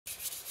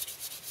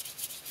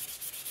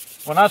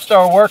when I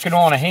start working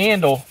on a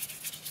handle,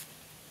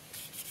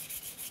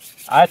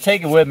 I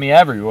take it with me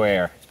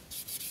everywhere.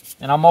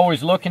 And I'm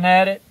always looking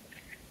at it.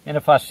 And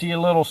if I see a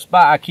little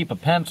spot, I keep a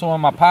pencil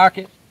in my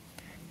pocket.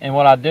 And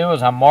what I do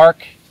is I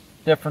mark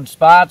different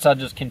spots. I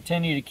just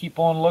continue to keep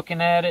on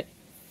looking at it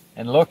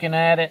and looking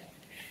at it.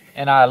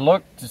 And I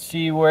look to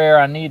see where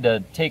I need to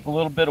take a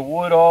little bit of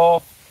wood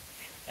off.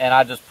 And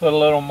I just put a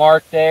little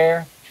mark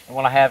there. And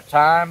when I have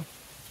time,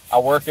 I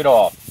work it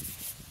off.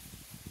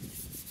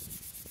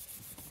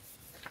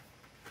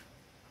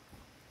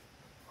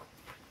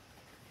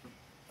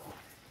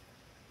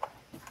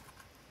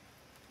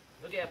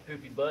 Look at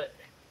Poopy Butt.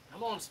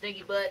 Come on,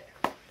 Stinky Butt.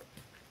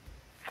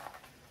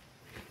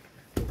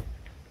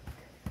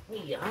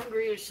 Hey, you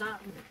hungry or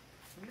something?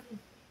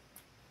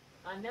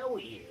 I know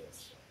he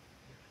is.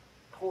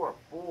 Poor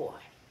boy.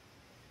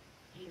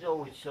 He's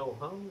always so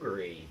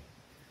hungry.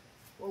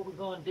 What are we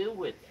going to do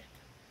with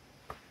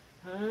it?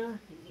 Huh?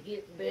 Is he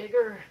getting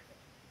bigger?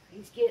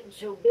 He's getting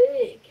so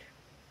big.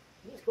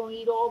 He's going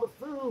to eat all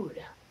the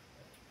food.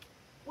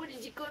 What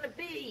is he going to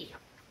be?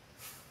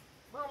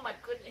 Oh my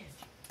goodness.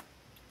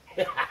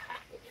 Yeah.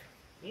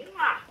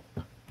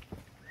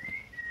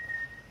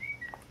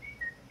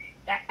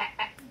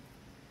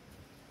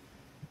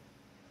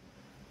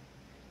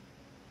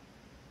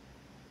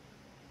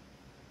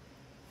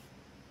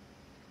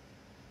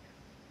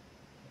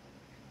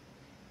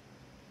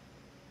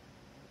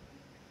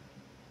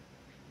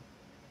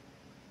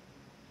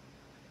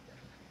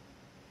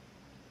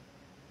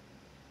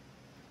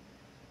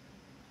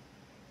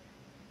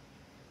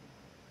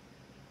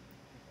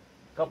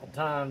 Couple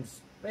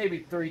times,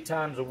 maybe 3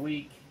 times a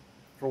week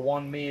for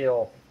one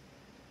meal,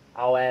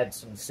 I'll add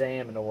some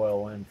salmon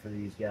oil in for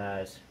these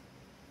guys.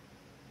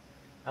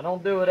 I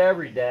don't do it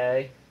every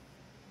day.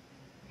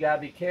 You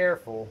gotta be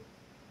careful.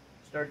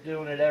 Start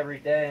doing it every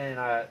day and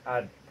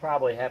I'd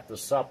probably have to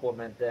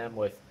supplement them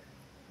with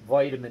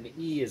vitamin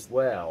E as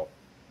well.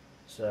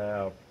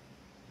 So,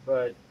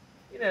 but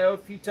you know, a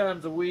few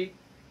times a week,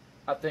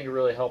 I think it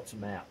really helps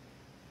them out.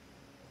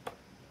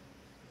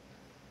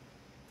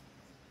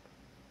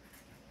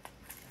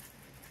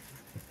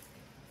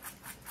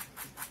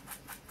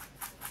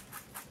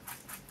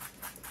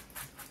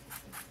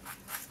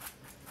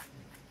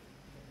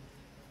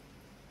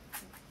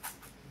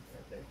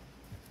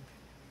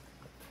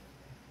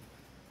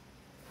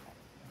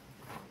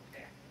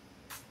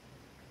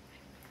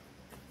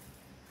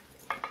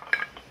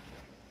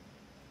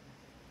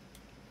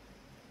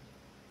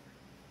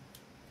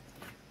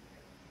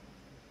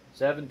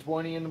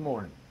 $7:20 in the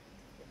morning.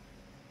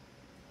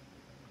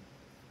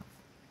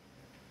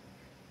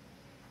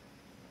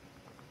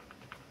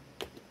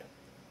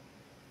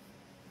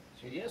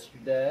 So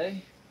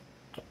yesterday,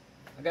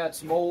 I got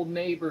some old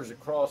neighbors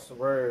across the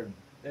road.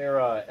 They're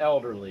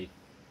elderly,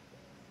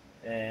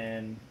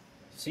 and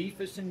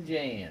Cephas and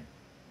Jan,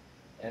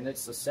 and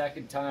it's the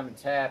second time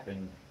it's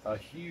happened. A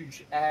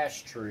huge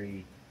ash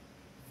tree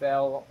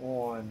fell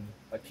on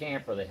a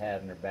camper they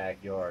had in their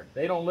backyard.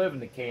 They don't live in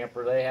the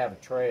camper, they have a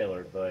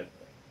trailer, but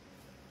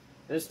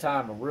this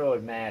time it really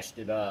mashed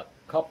it up.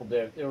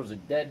 There was a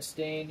dead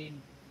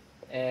standing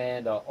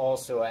and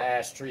also an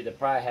ash tree that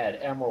probably had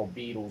emerald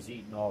beetles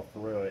eating all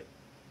through it.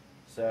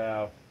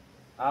 So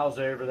I was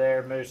over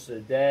there most of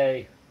the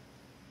day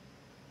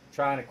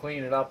trying to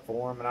clean it up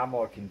for them, and I'm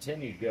going to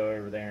continue to go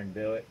over there and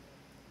do it.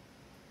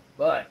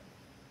 But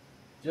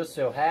just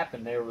so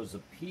happened there was a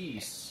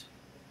piece,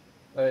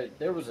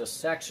 there was a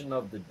section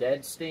of the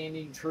dead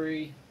standing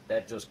tree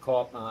that just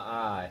caught my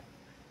eye,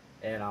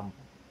 and I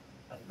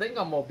think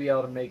I'm going to be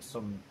able to make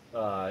some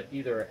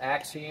either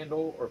axe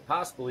handle or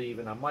possibly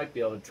even I might be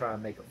able to try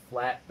and make a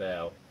flat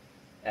bow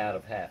out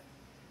of half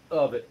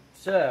of it.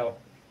 So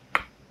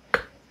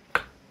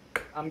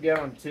I'm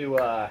going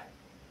to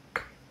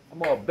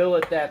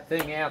billet that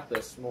thing out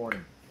this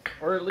morning,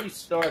 or at least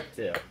start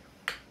to.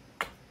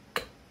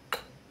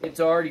 It's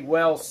already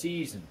well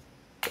seasoned.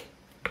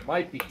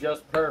 Might be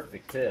just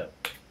perfect too.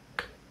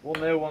 We'll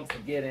know once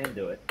we get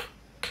into it.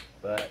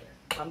 But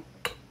I'm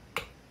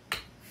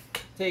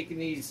taking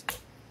these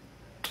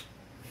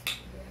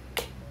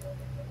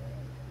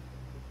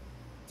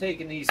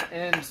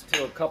ends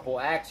to a couple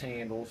axe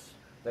handles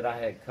that I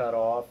had cut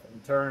off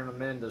and turning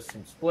them into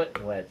some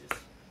splitting wedges.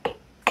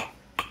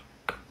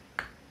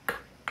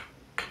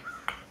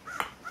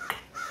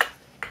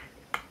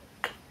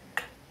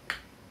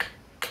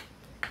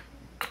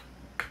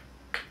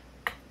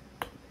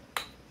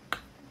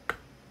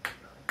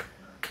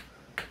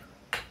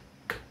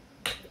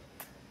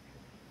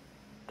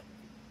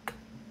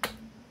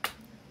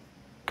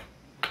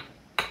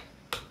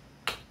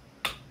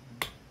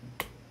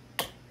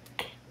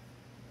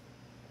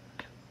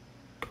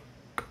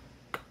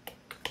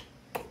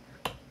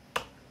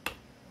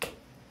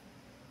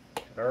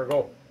 There we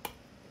go.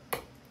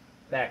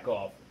 Back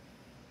off.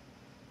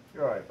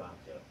 You're alright,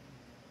 Bonzo.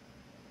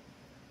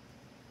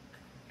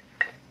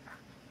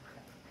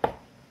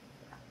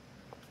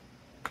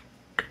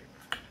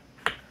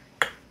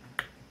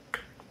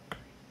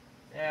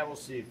 Yeah, we'll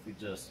see if we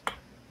just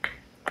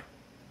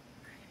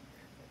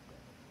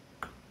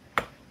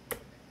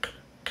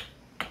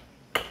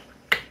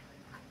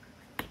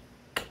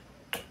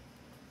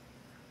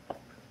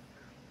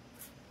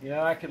You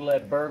know, I could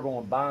let Burgle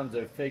and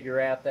Bonzo figure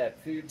out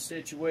that food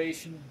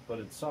situation, but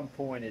at some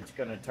point it's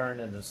going to turn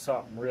into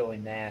something really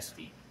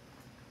nasty.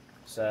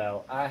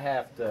 So I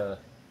have to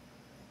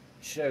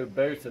show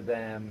both of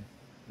them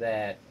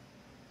that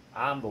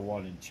I'm the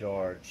one in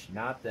charge,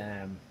 not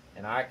them,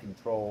 and I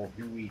control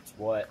who eats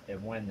what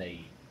and when they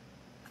eat.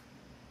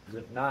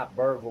 Because if not,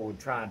 Burgle would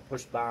try and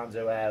push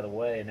Bonzo out of the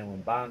way, and then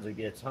when Bonzo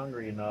gets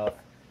hungry enough,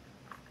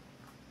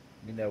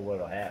 you know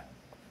what'll happen.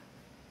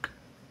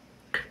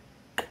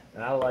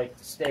 And I like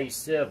to stay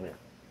civil.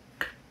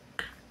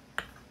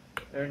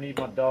 I don't need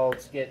my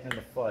dogs getting in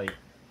a fight.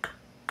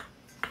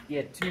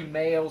 Get two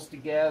males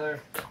together,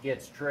 it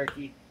gets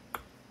tricky.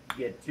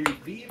 Get two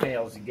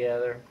females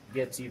together, it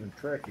gets even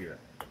trickier,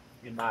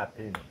 in my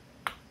opinion.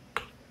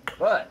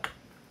 But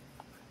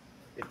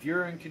if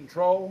you're in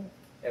control,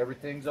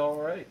 everything's all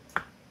right.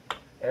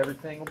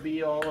 Everything will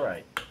be all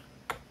right.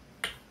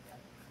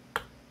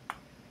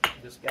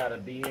 Just gotta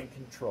be in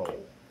control.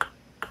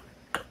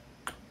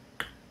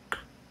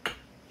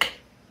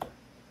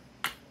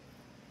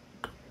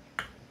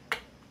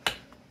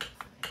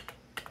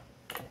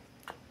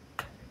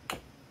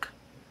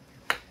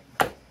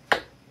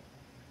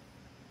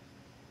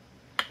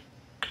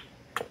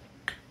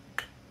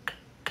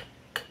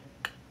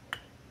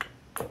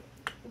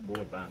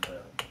 Boy,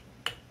 Bonzo.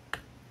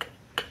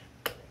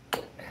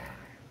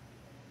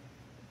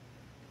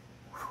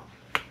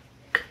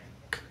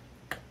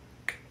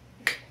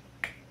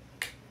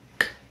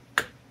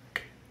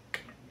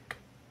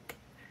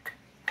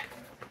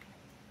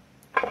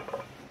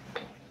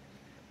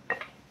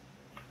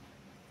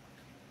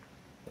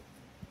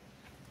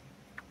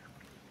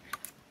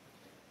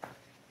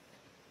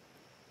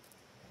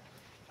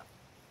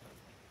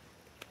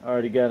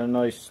 Already got a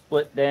nice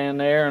split down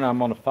there, and I'm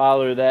going to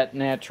follow that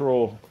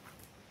natural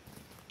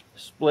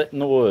split in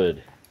the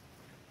wood.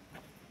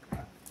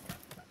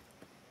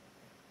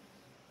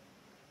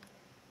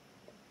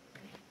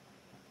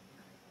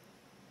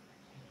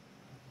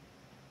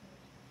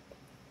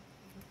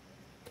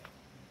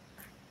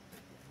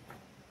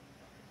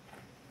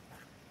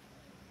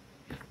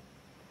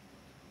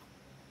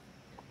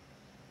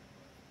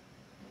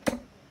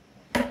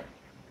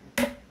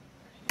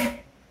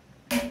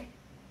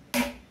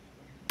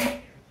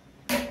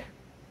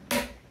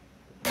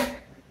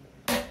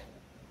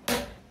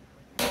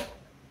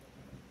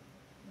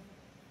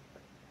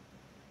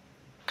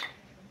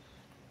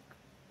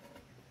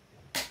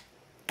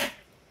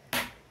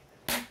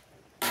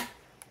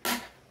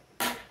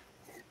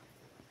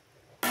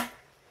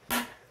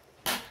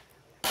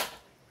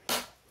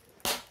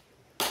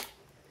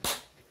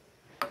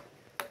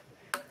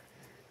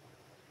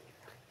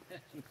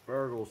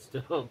 Burgle's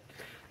still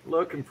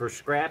looking for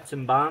scraps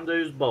in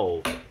Bonzo's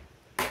bowl.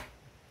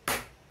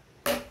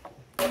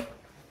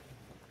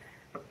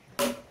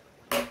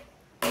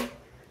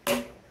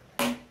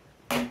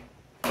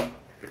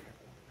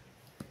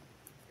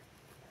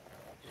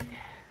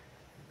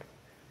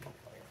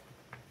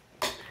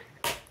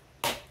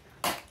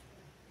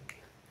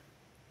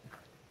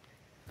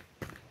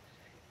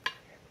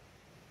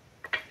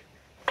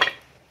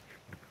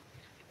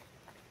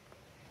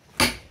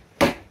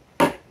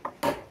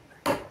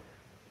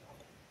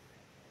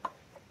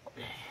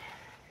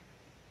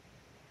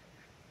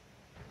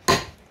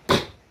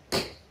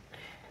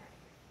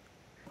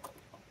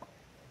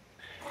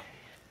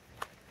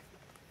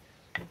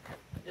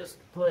 Just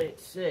to play it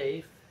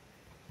safe,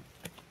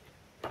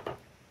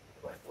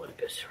 what it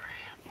goes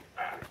around.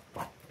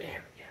 There we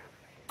go.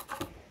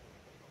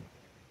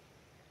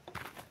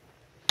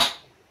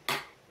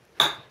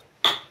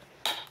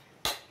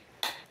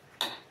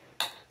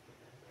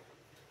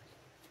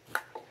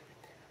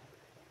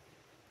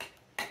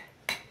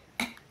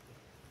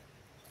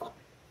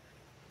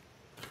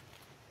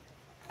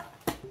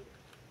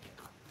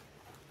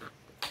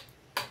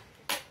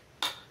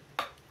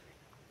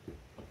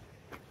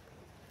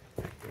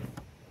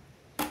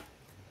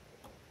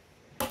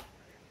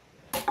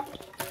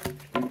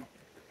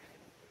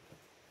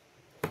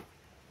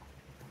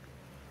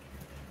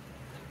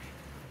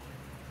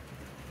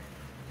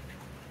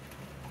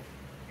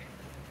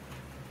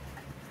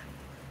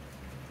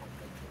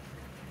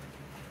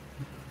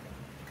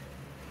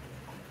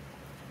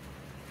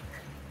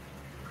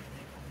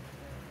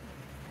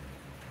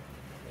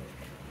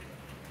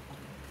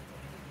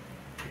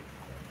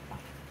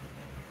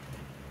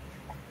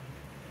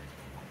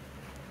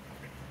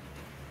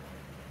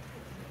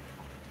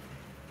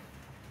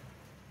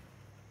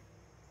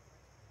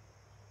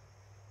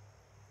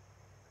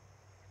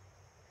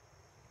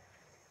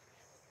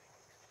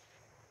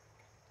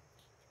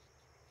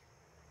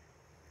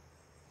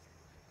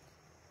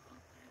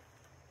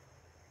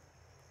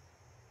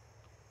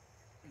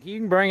 You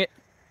can bring it.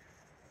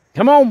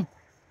 Come on.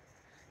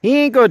 He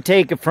ain't gonna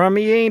take it from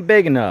you. He ain't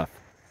big enough.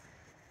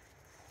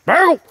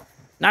 Burgle!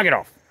 Knock it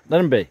off. Let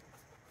him be.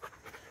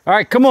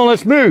 Alright, come on,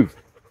 let's move.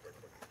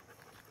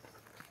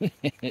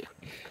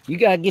 You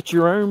gotta get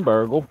your own,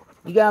 Burgle.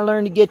 You gotta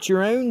learn to get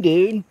your own,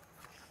 dude.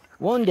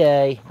 One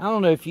day, I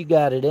don't know if you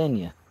got it in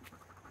you.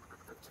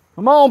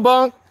 Come on,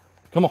 Bunk.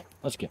 Come on.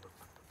 Let's go.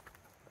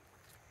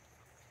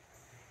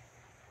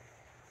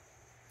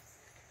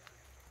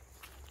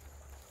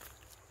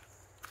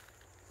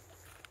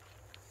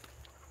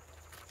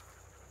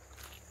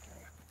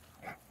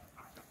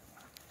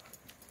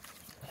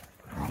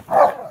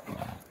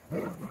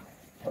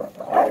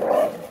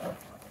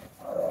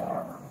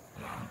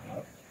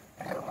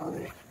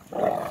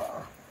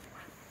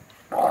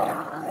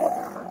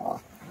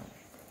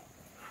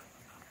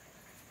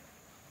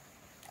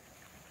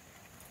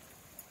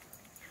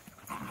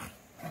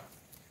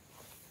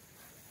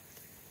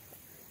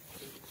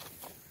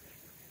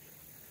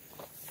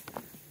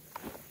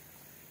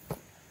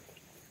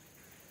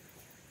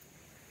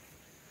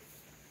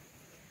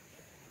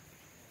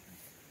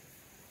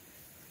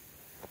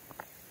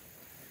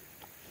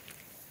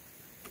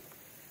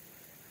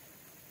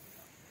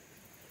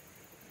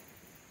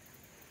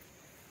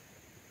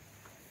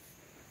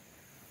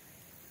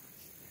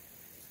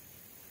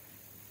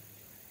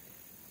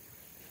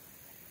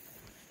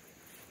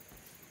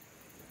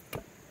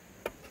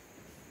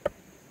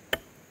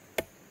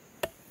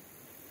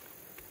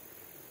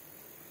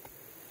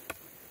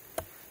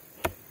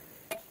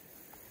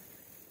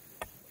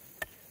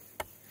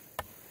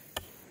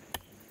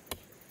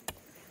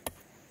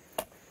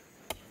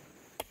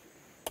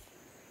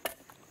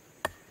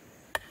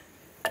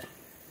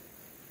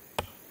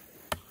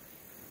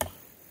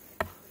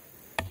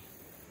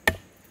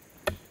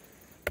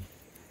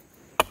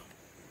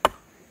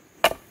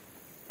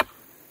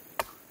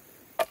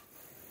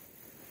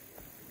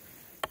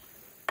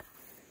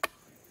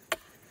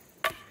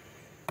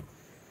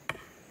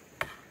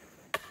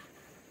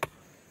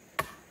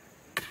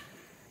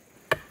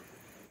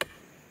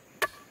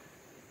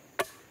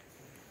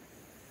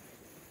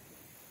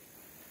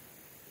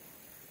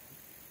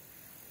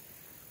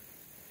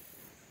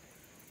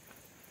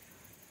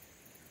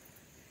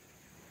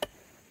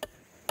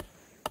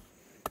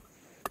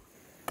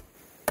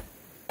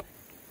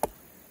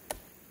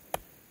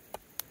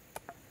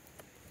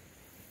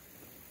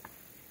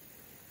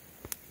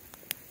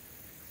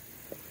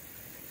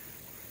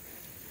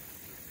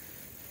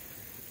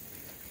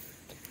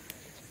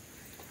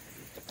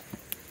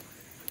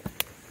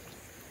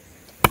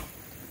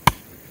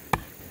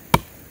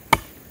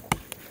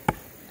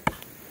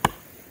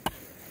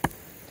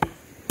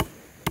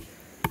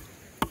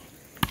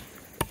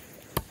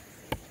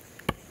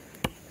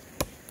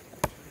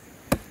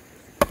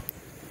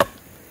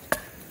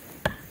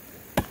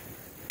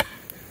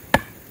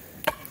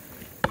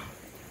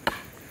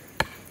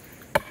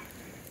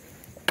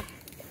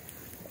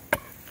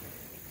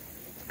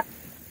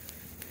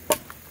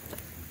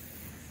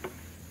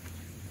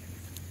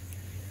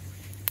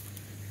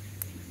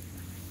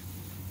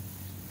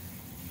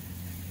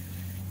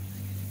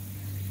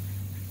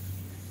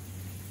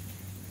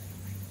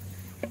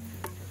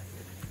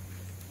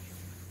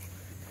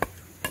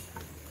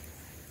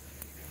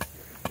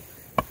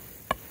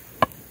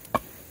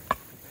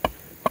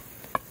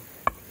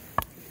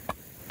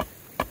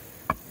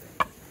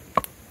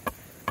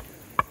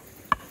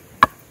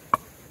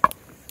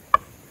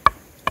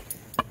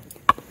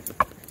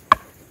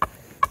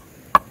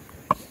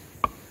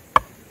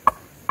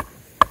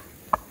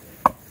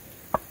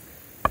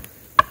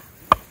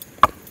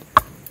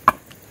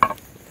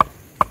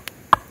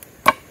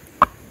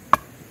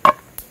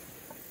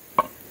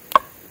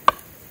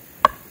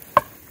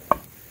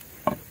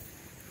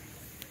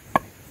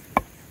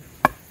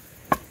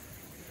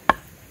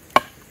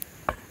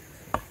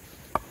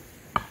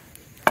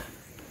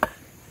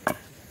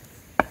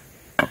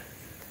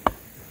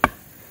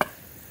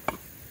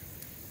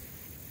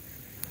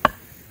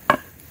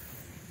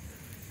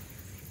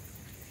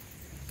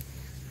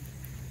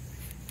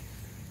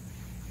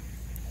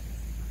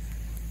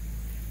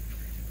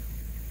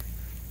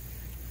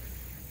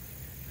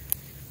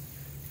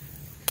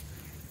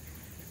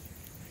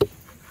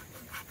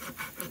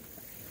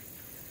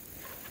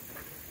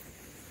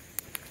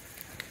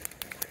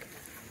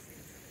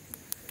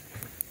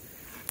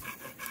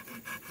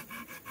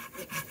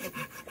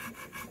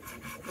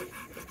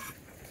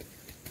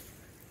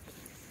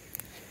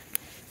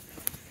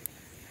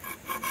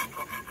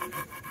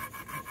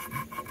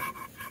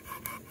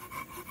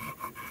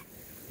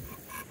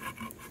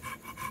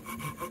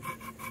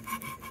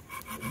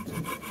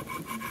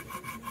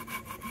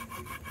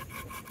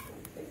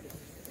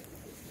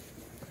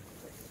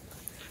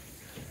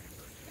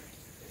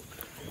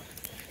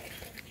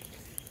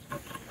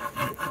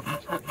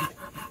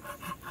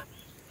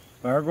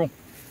 Virgil,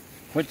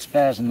 quit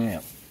spazzing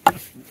out.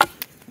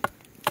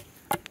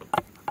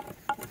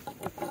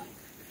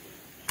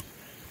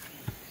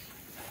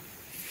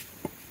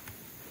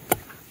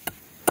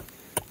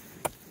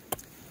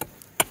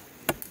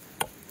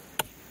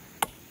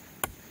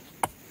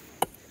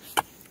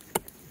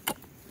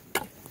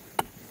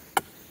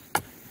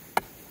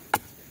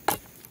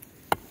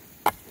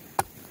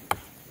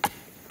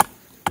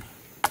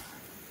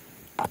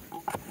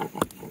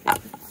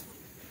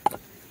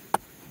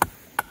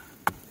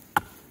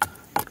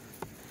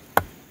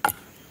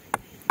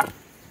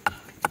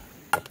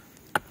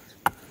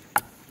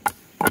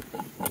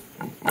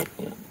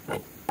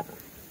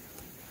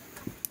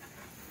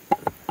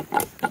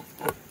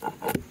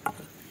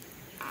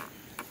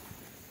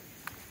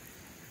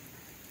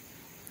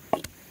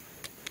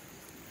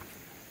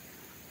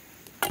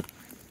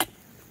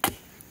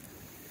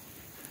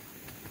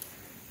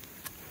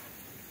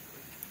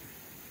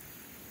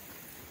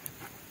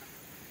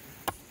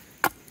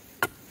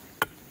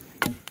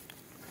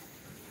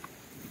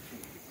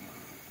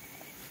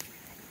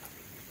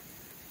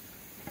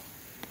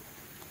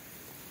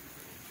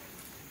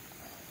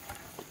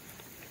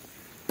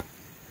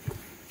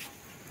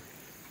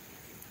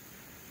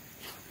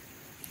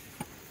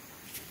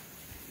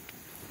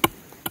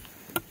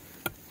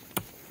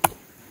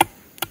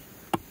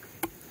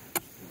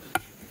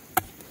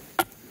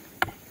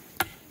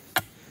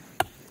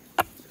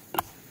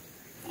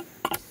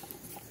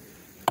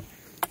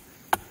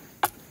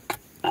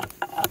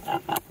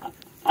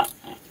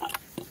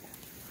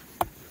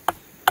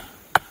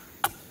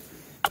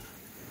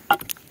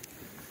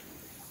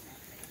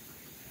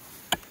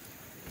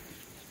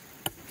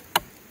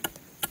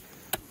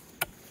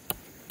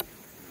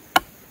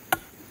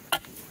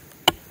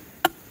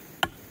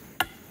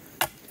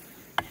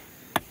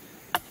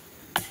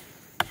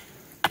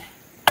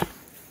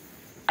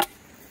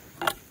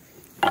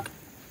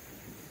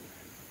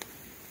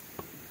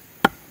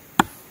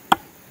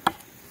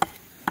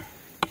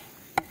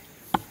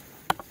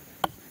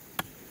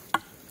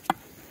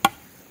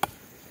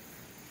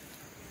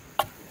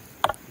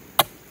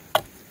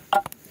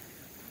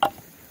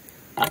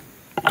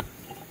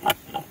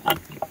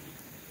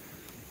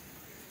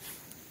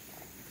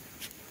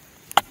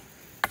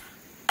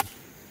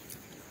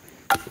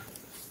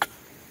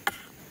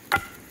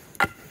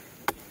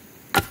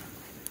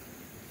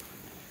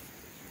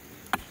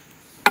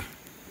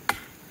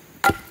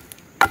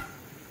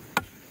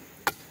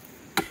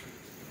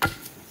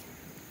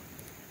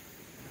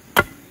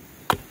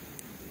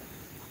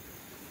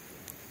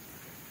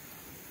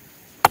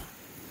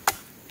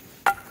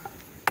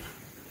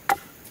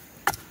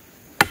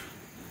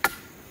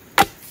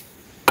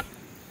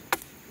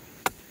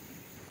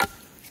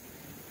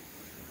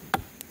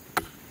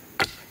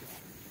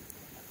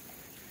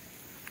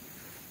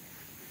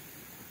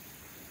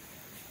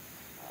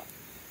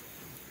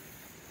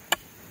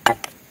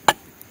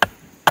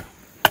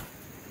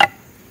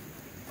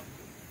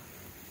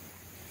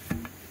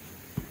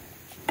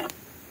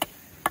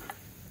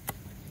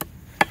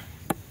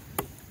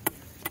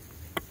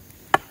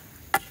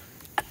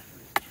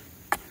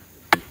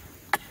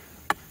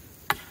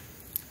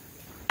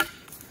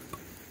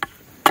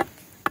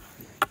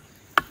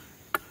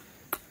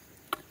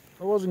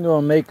 wasn't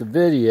going to make a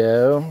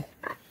video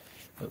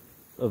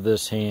of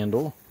this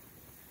handle.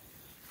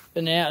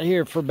 Been out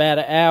here for about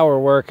an hour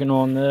working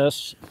on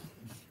this,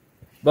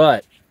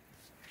 but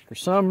for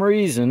some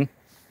reason,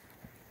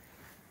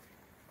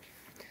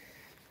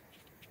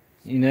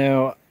 you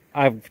know,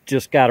 I've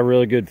just got a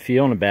really good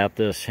feeling about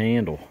this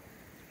handle.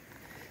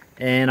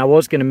 And I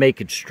was going to make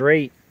it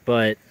straight,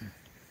 but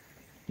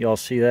y'all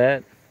see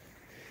that?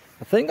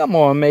 I think I'm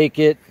going to make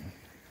it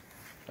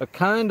a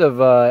kind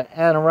of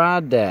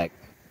Adirondack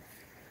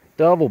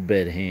double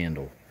bit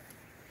handle.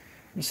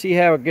 Let's see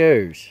how it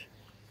goes.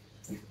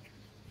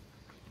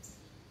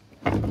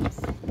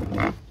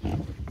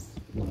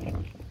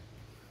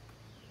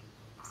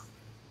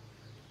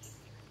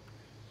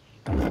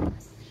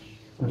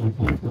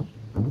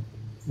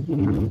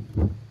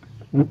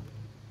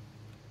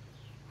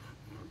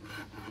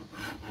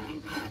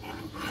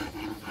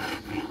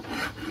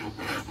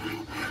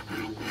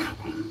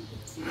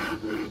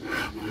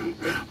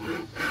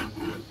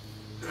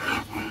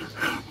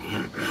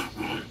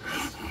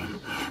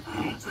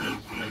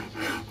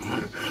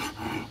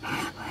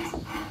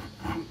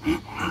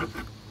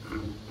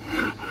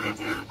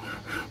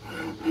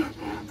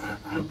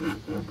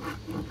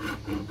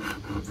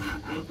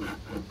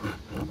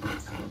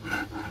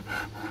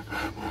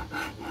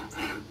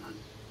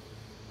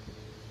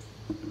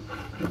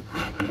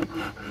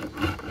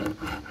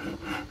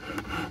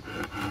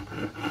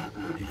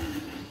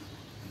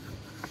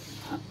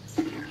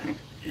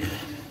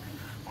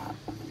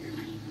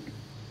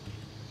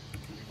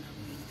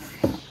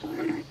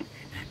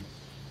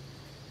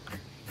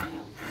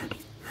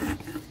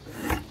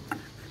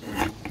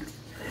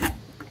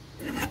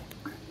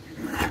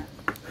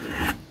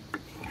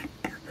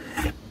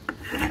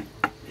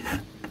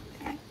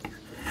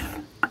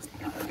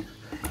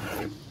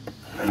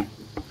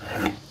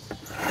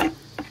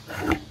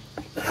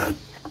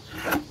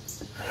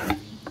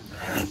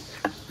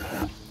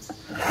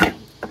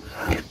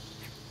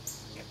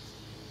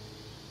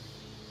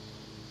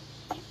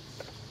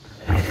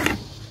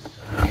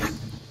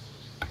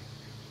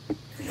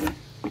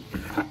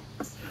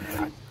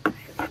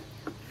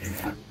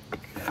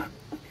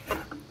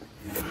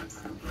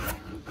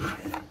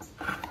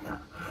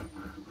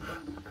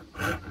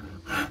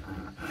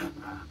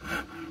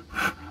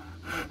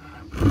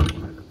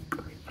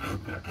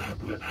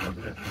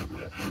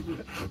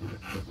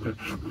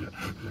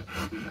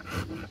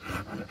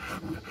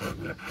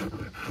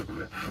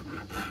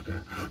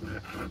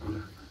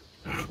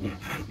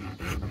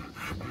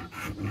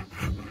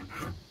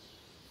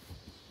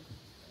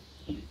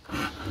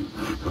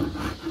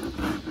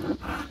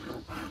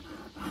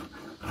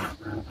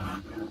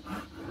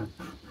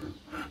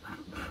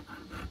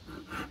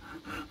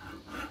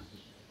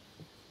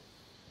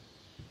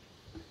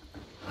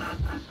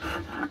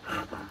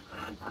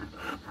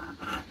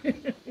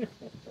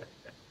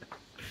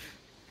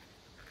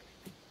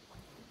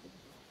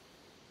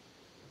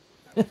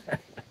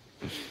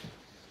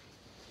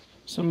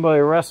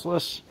 Somebody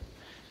restless?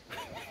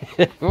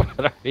 What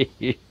are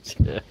you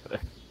doing?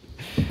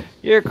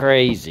 You're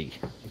crazy.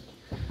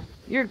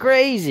 You're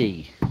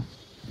crazy.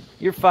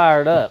 You're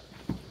fired up.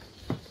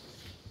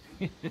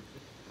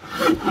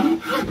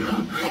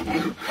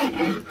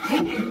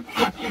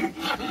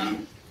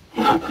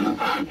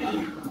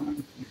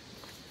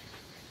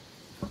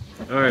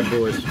 Alright,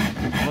 boys.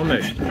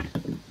 Almost.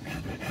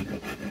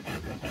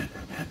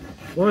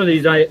 One of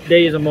these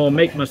days I'm going to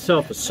make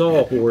myself a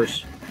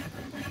sawhorse.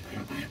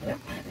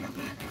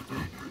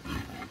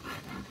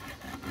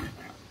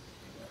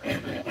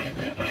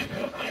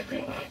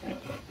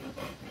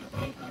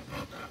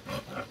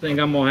 I think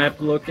I'm going to have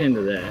to look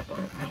into that.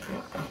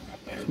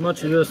 As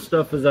much of this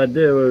stuff as I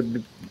do, it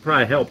would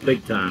probably help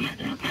big time.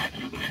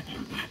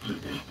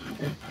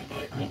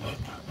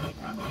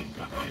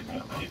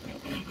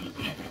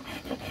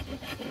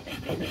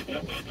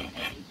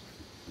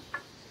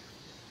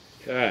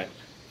 God,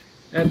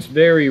 that's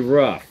very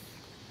rough.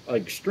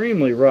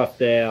 Extremely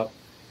roughed out.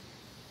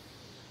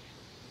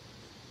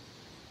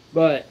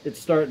 But it's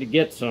starting to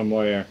get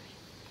somewhere.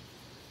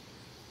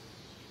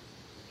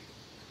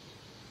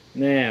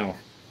 Now,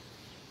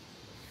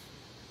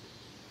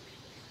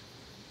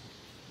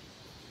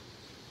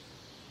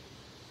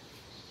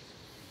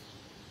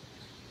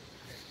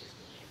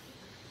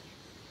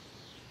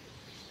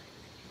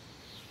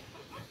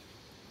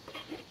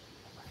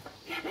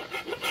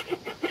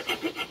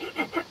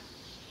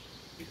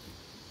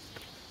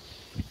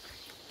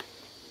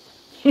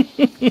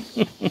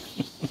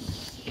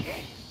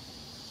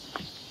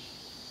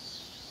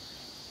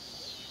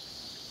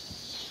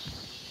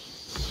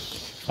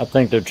 I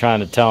think they're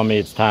trying to tell me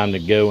it's time to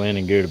go in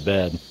and go to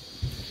bed.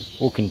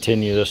 We'll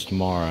continue this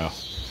tomorrow.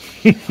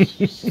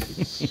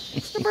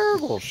 Mr.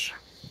 Burgles.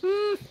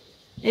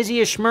 Is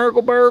he a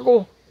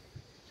Schmergelburgle?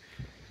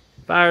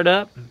 Fired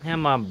up? How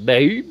my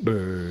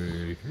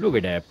baby. Look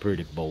at that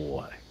pretty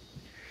boy.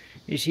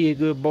 Is he a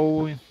good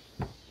boy?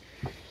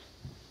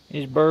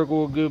 Is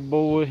Burgle a good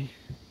boy?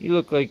 You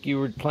look like you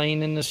were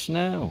playing in the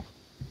snow.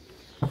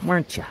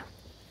 Weren't you?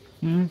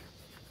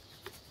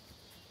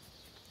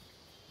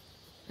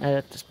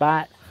 at the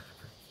spot.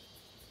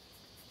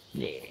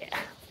 Yeah.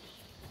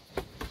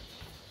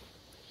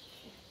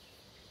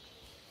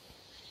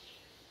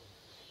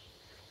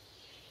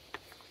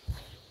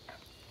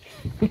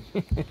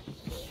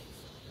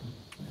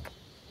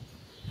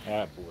 All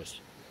right,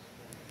 boys.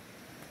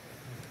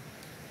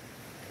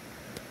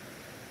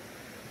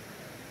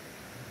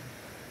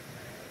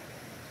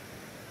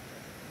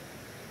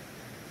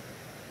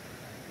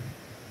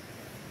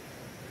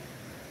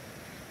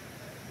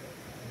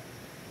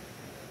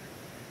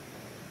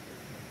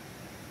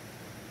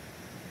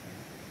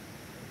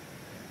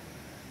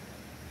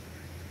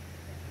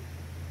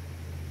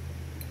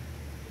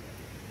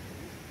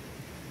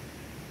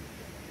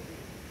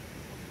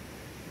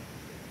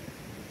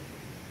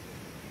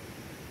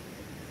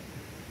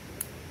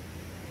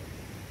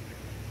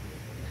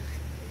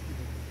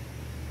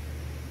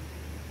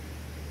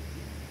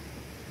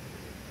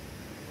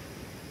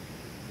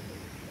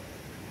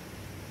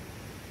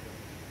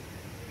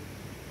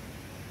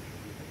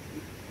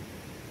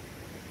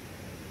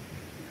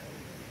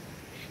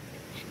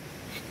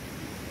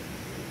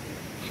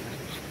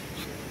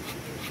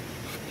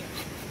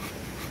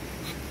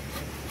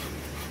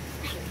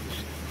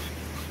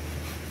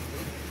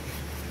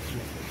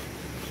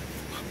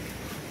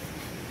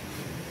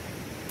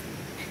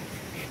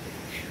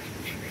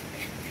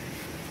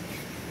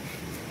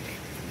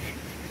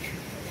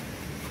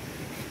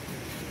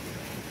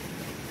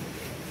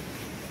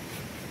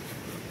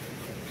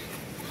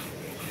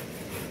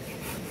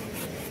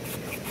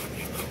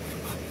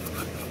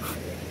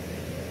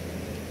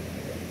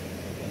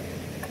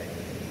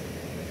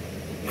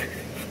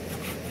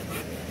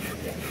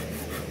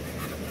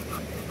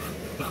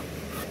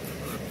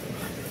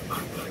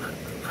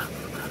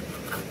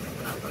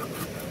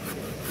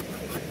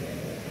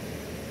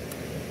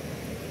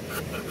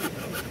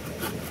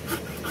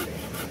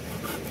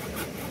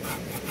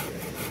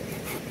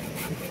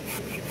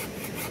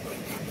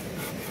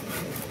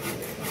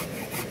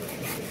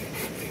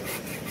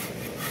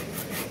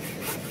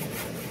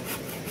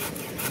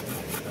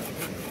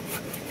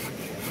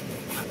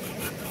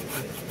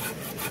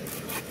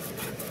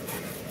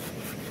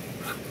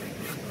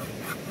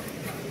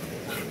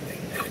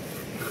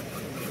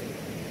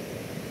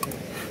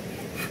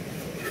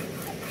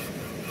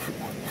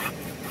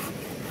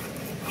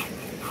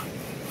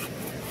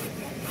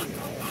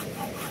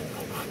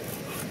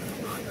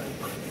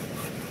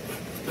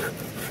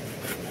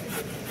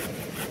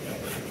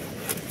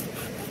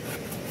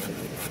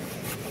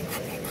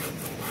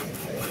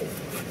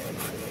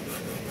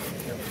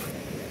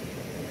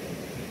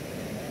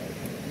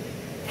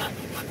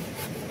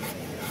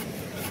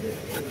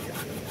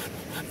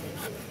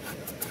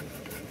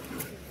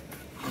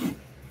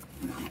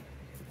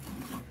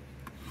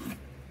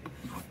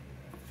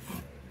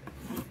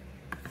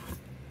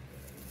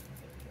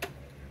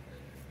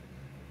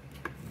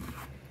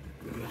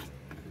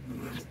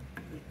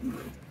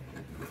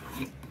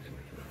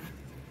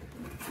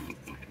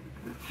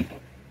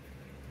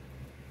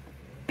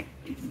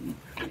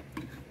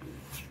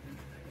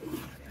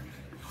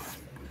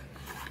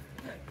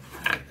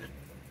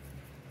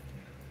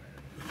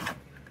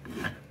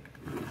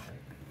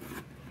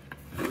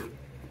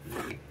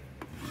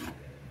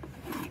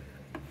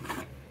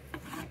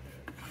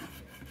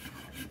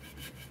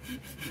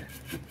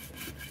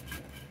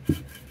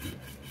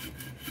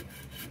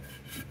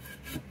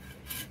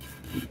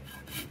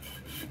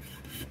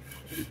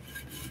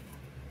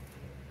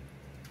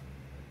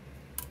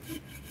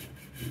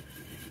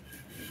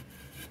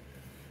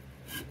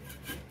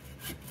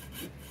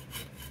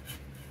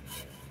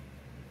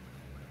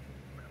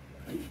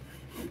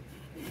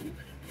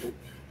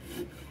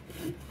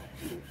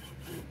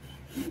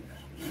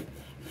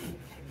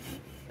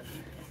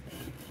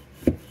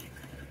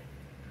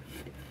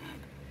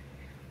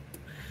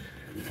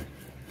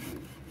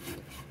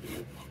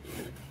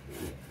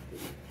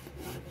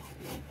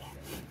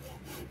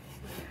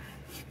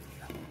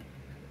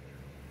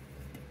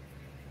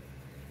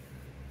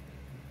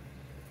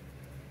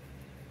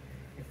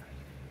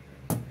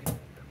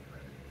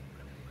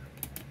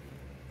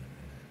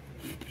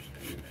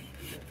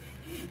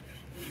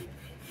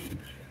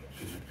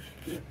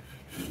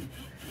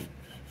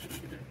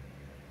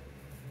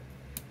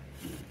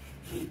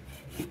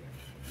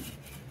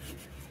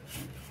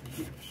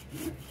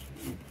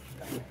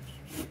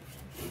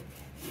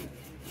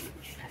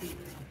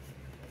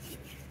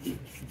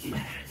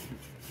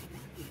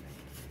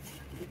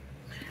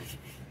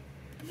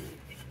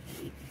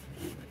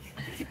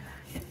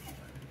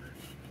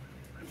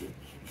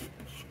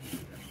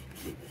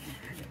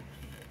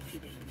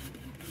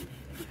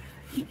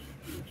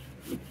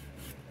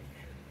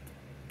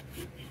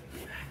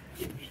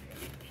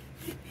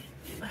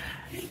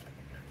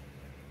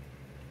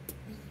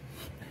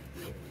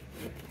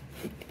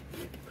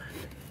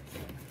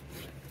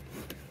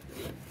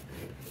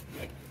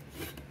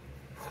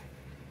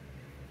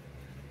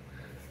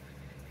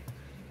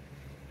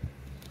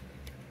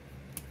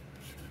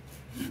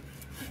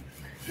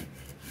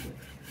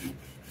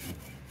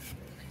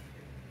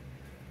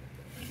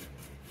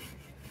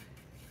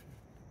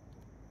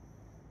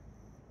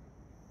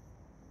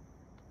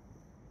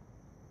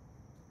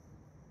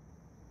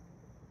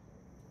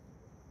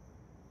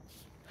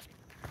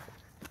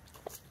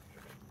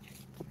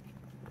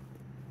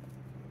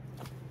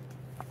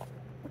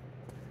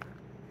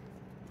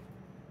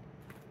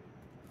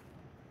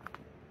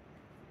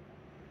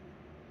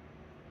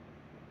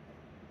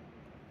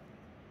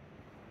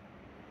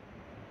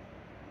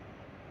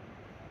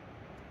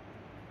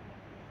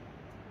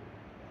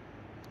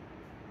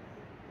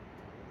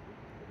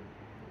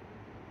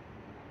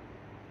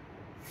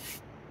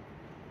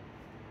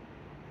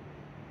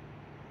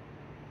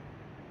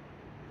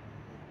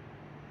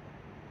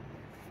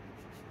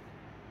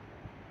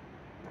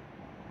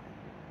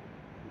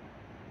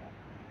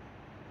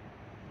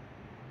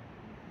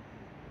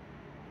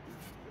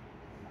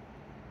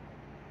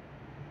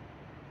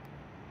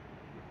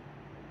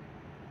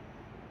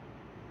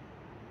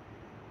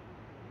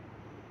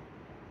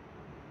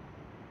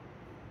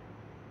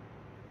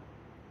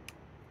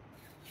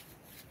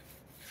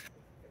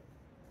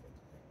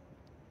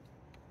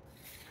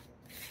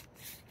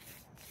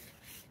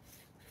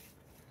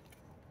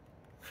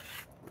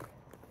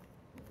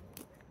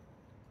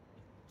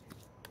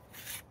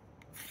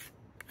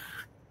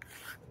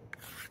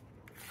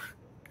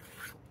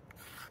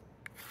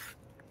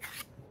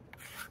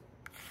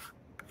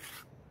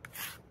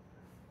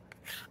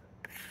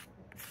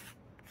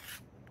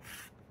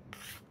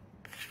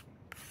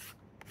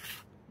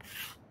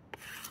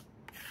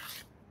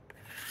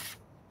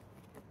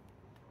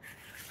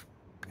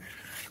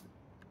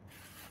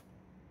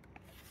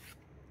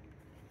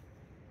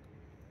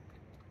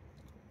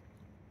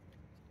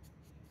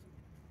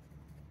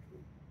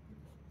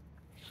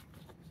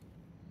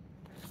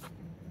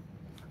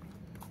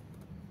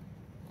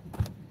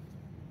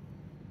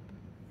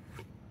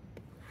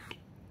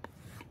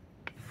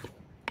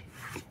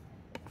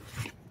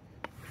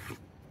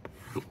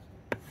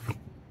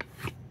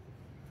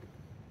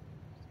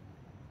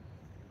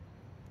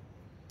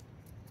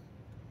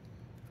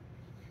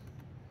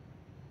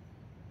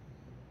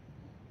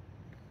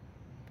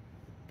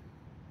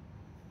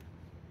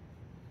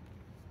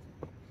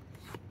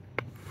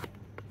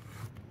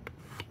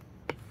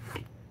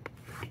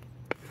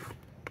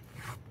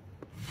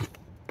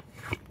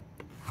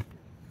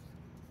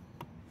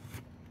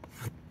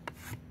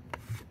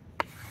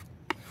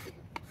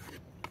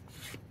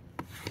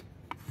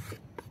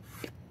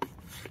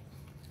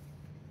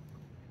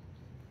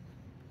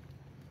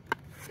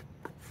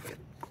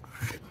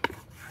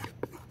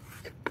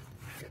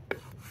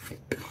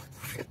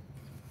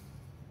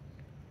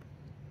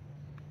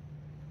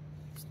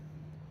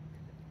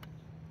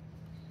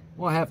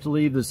 We'll have to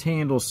leave this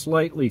handle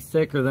slightly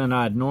thicker than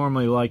I'd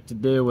normally like to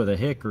do with a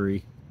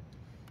hickory,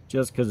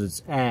 just because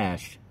it's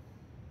ash.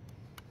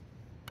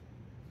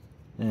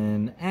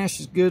 And ash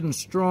is good and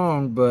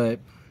strong, but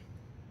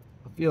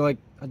I feel like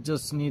I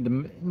just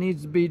it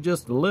needs to be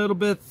just a little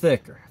bit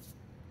thicker.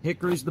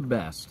 Hickory's the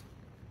best.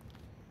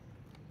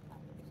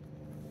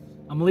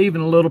 I'm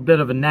leaving a little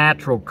bit of a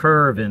natural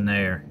curve in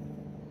there.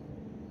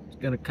 It's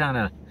gonna kind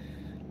of,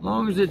 as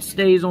long as it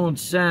stays on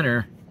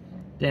center,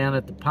 down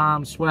at the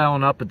palm swell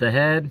and up at the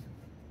head.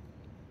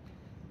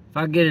 If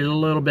I get it a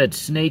little bit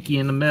snaky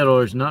in the middle,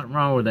 there's nothing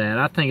wrong with that.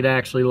 I think it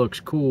actually looks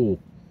cool.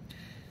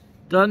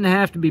 Doesn't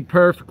have to be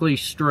perfectly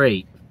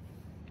straight.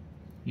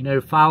 You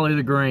know, follow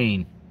the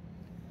grain.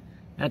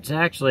 That's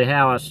actually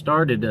how I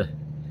started to,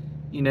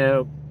 you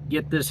know,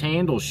 get this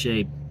handle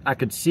shape. I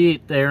could see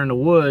it there in the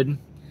wood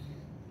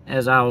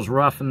as I was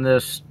roughing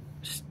this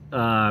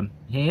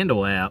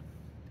handle out.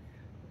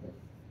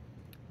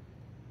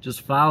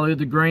 Just followed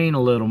the grain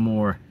a little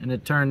more, and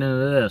it turned into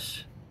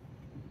this.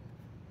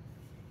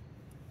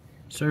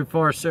 So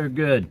far, so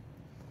good.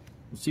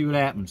 We'll see what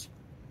happens.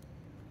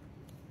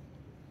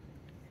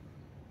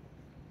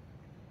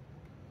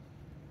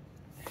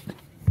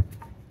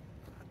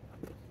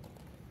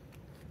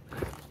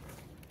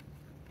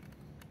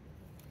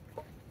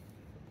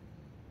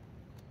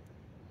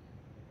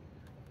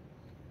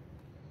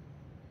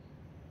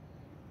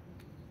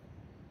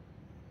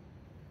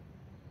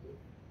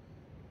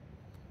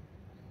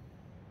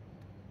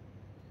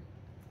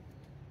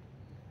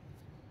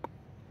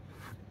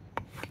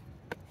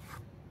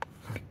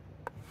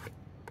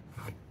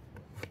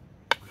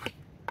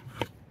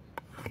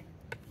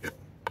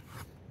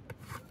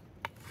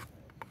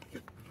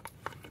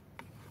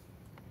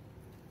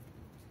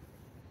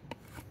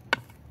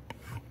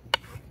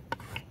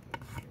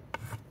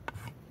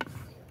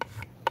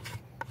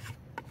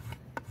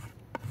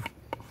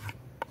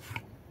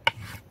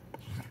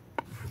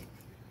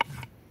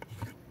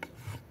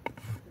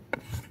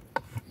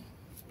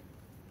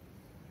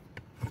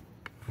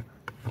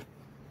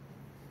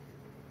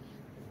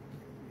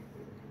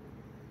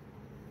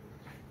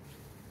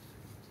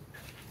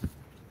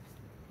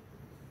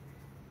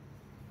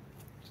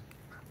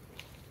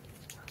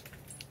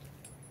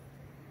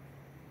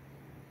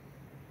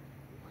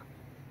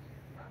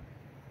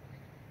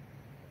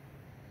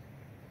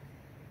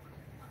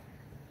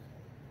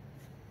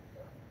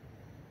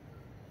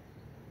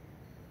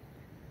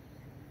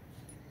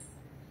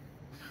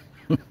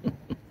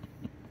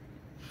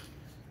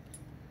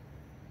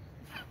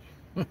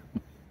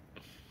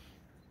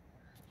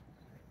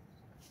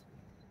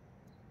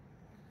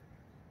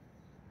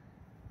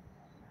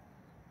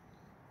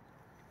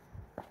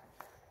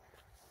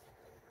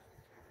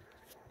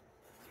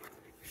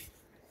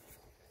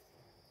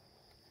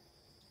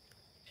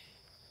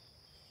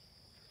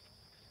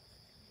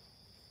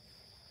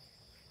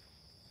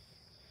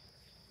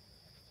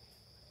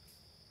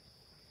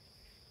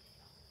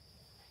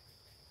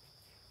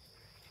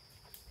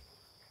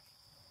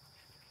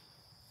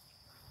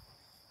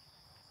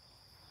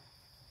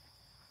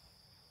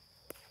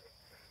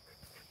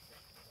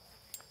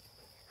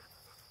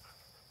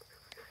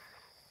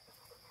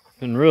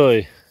 Been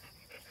really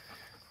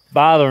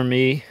bothering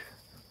me.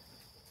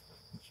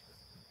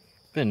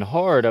 It's been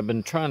hard. I've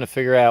been trying to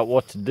figure out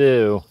what to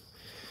do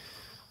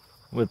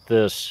with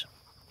this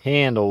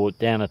handle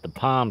down at the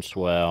palm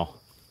swell.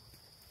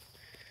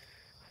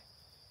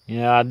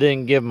 You know, I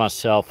didn't give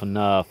myself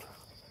enough.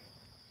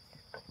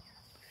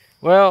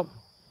 Well,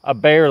 I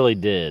barely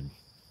did.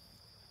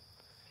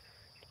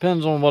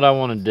 Depends on what I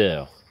want to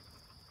do.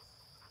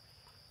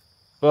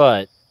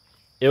 But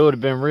it would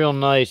have been real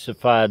nice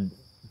if I'd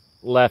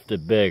left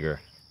it bigger.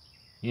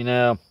 You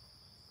know,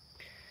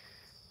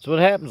 so what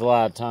happens a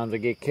lot of times, I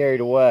get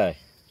carried away.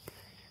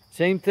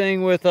 Same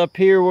thing with up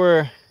here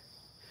where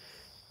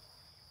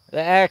the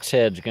axe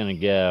head's gonna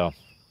go.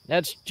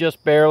 That's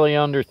just barely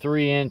under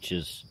 3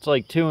 inches. It's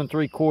like 2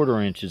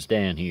 3/4 inches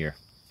down here.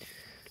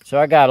 So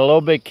I got a little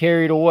bit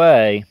carried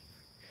away.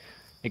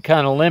 It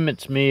kind of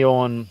limits me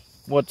on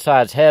what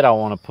size head I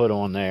want to put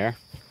on there.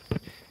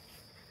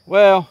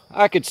 Well,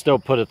 I could still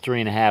put a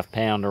 3.5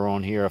 pounder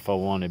on here if I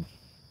wanted.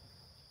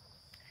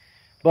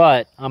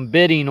 But I'm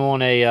bidding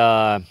on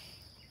a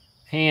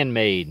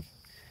handmade,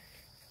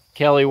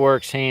 Kelly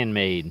Works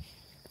handmade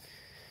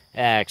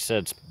axe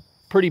that's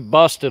pretty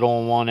busted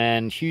on one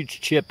end,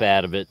 huge chip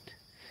out of it.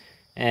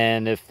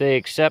 And if they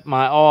accept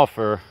my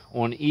offer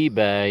on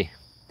eBay,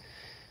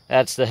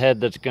 that's the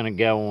head that's going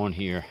to go on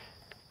here.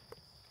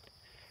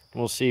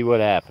 We'll see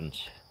what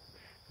happens.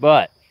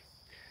 But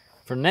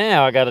for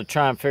now, I got to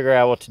try and figure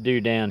out what to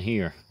do down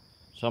here.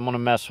 So I'm going to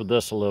mess with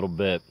this a little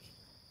bit.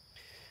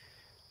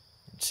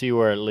 See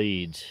where it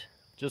leads.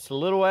 Just a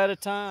little at a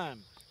time.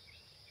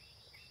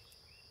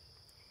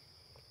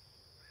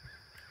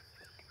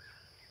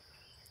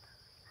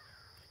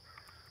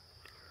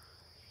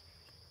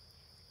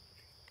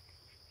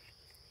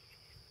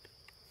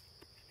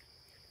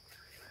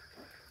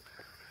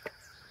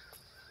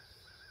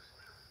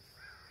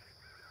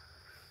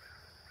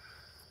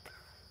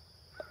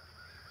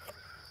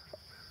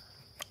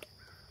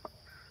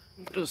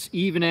 Just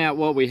even out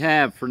what we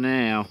have for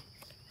now,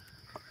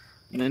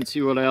 and then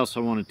see what else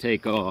I want to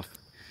take off.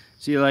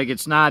 See, like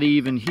it's not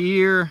even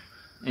here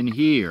and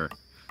here.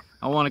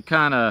 I want to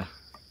kind of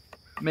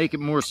make it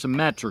more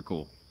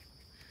symmetrical,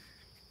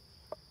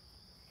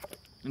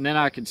 and then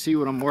I can see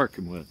what I'm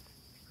working with.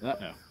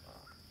 Uh-oh.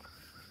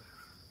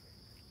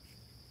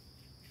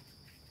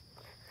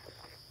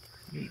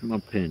 Here's my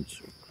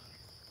pencil.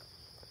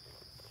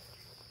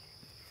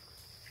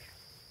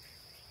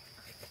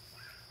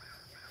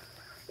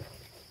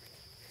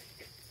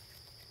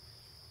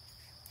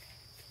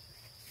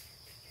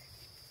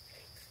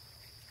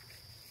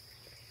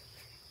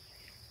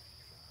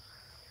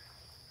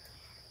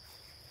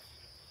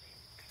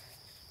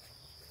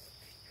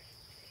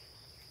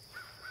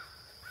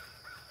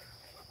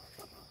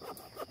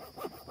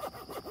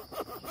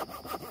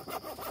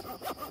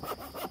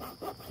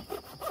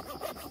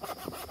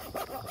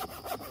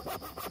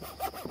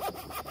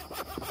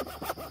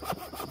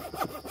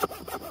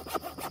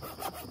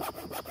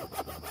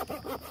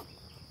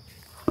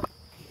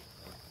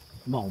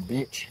 Come on,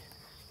 bitch.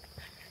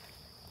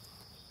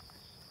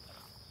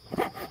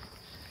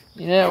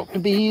 You know,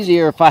 it'd be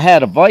easier if I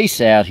had a vise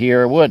out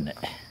here, wouldn't it?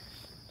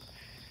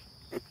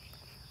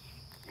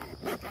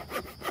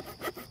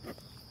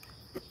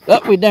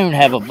 But we don't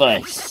have a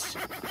vise.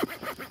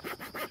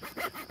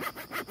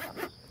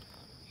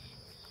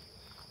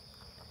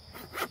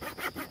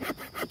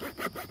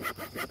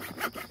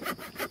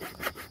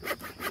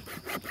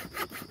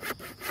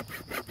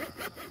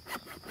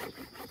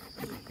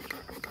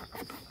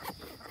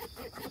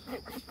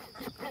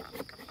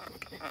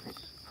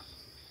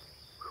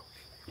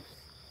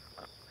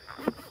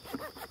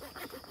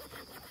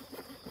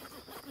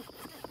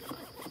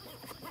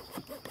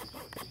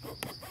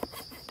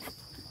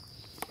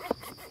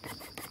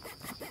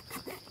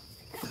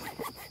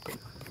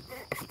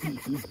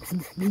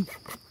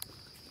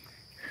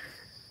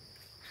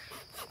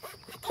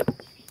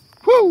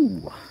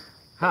 Woo!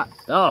 Hot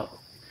dog.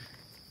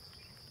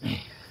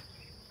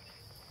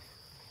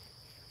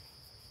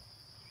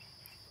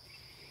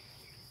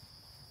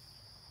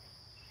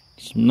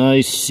 Some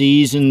nice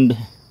seasoned,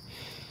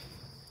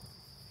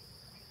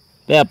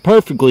 about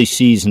perfectly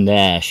seasoned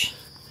ash,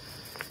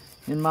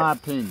 in my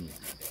opinion.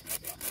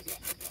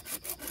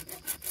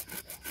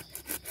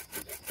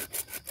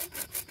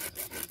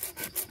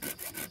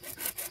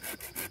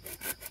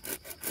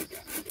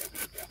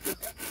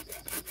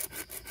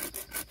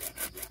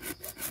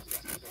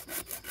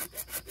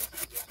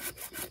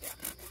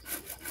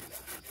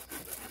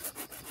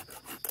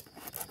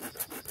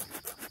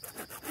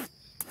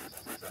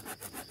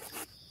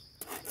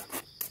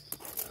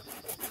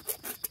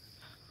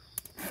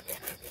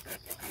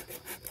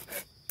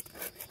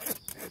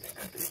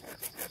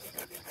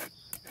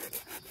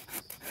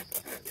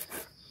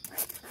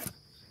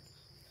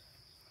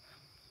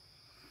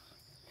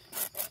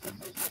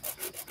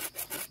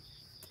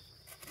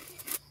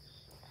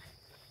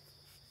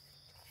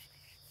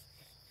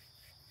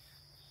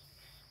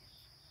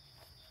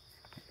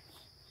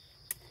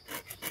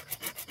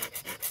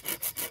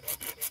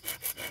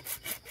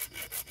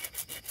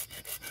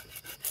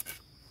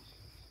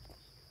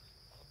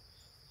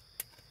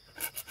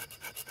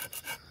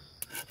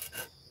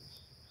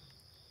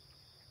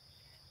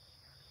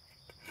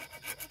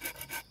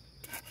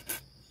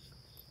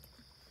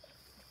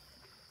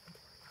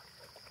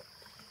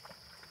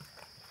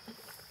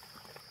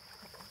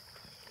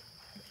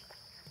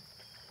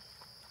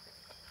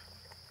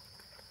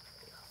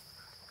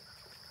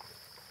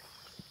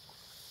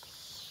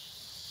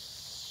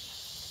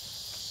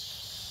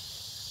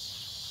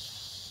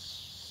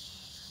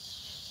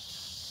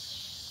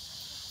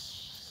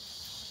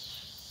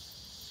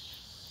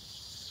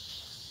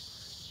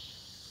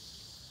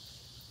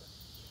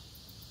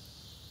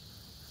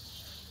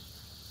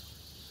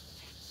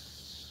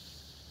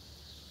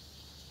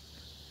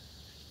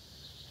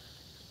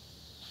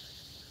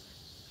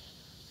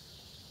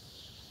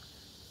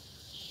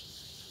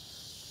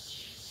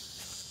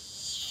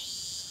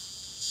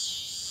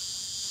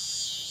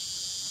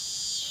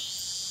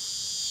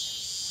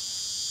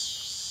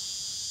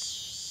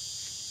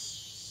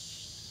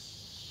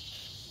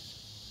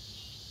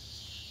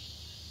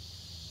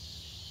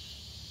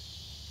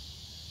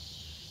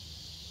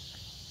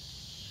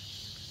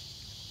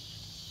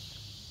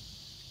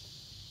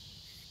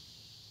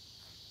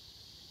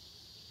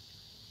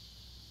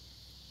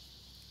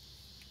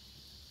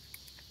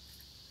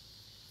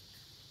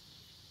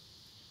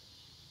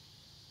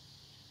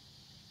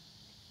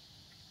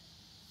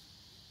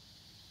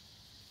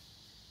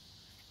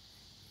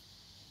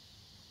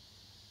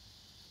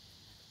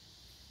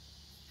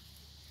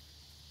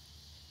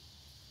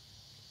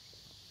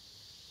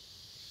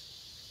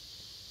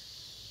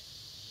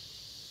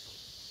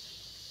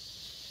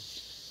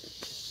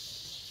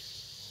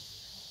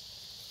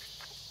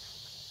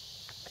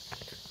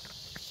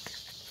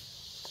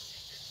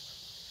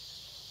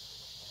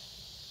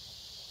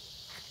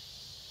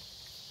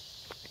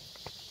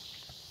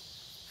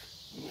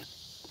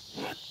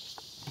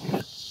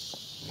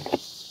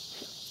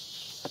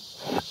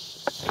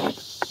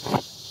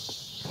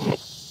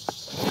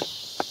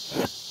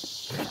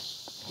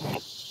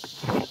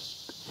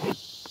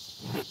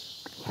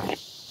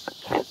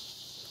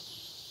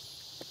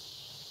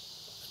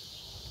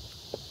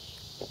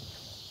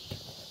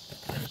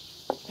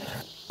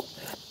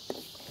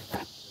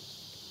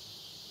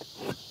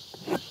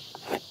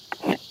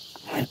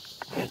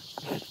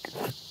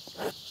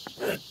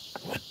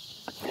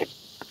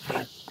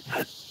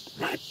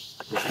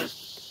 Look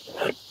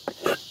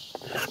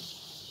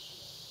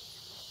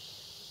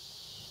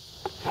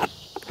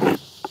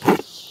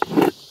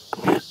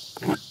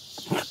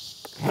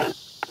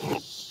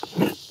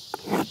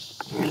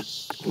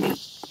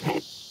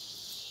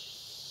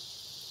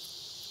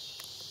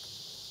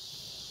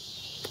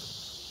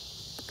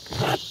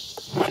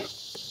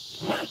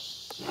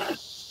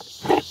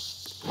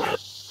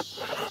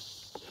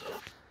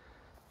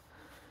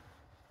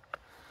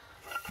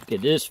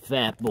at this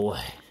fat boy.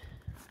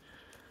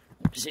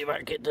 Let's see if I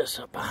can get this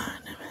up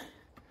behind him.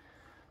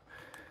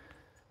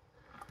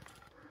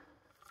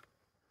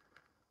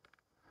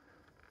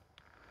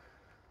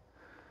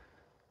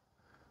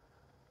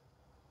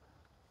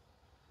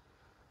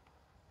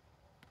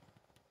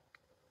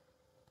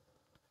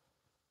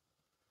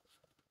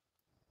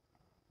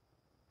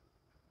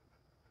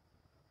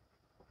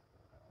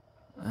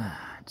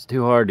 It's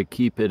too hard to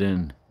keep it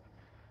in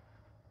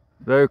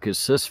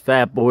focus. This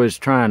fat boy is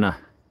trying to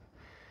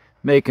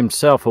make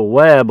himself a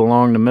web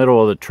along the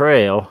middle of the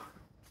trail.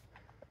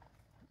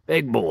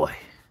 Big boy.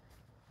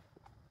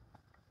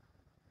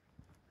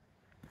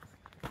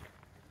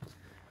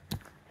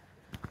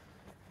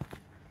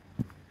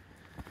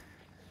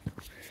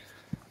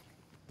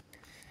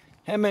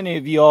 How many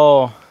of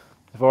y'all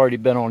have already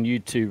been on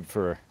YouTube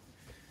for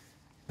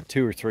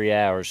 2 or 3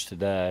 hours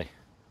today?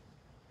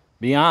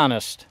 Be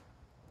honest.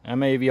 How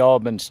many of y'all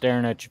have been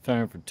staring at your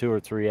phone for 2 or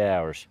 3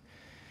 hours?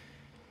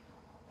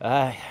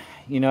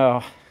 You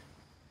know,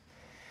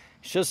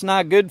 it's just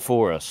not good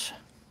for us.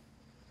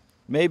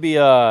 Maybe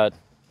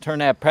turn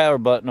that power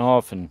button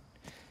off and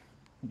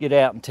get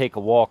out and take a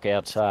walk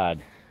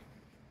outside.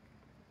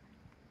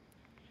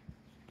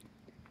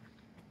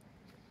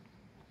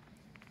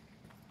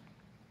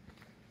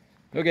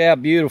 Look how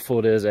beautiful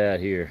it is out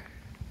here.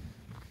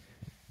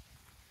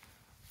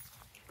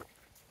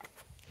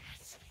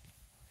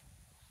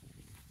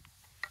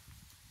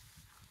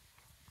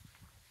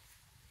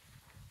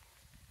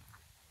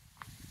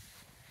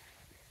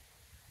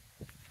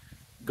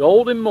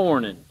 Golden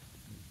morning.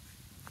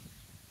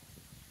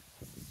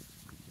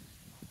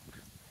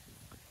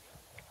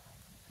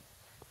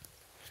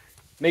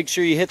 Make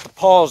sure you hit the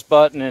pause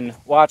button and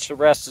watch the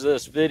rest of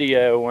this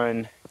video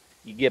when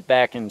you get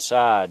back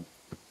inside.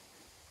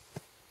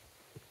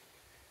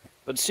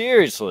 But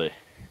seriously,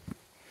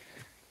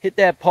 hit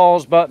that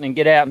pause button and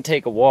get out and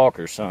take a walk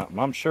or something.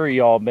 I'm sure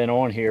y'all been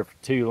on here for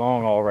too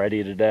long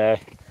already today.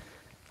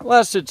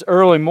 Unless it's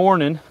early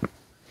morning.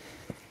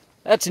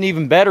 That's an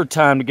even better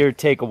time to go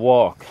take a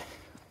walk.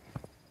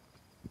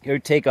 Go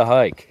take a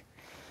hike.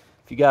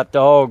 If you got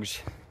dogs,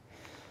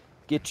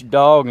 get your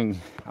dog, and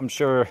I'm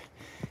sure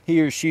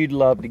he or she'd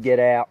love to get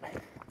out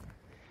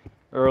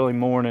early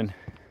morning.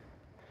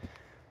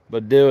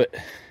 But do it.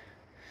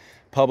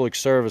 Public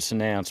service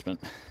announcement.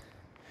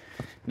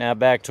 Now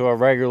back to our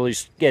regularly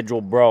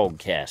scheduled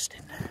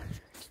broadcasting.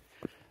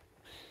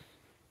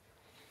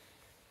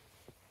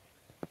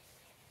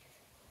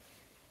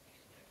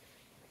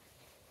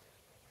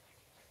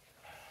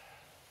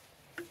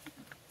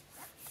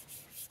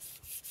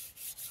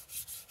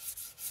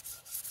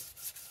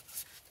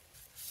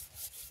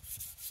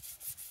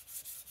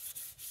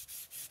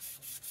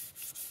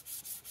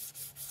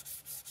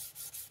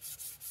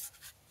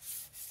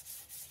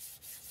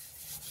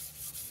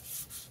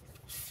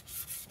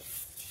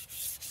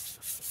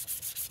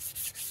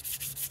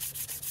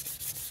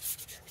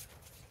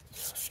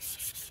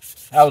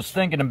 I was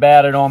thinking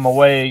about it on my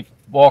way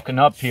walking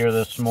up here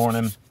this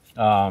morning.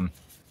 I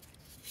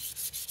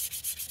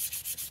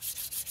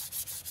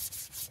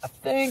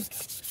think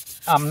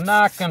I'm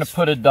not going to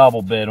put a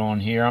double bit on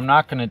here. I'm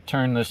not going to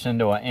turn this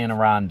into an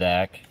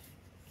Adirondack.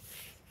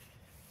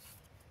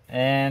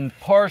 And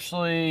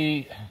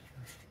partially,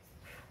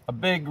 a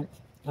big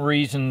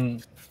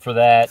reason for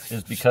that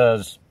is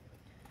because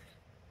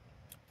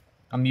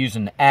I'm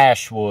using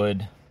ash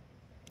wood.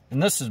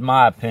 And this is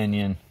my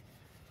opinion,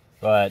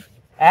 but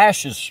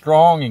ash is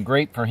strong and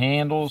great for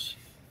handles,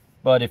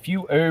 but if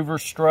you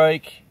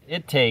overstrike,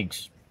 it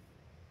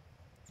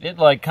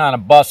like kind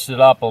of busts it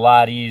up a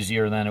lot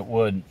easier than it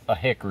would a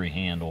hickory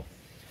handle.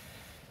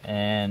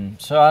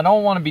 And so I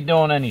don't want to be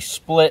doing any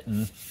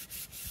splitting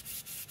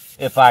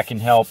if I can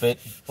help it,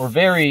 or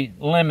very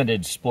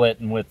limited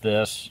splitting with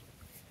this,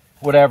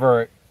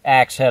 whatever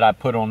axe head I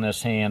put on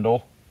this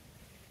handle.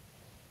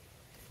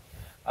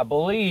 I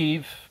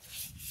believe,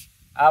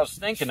 I was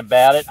thinking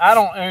about it, I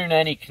don't own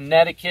any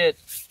Connecticut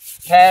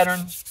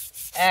pattern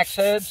axe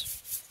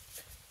heads.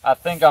 I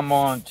think I'm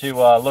on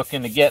to look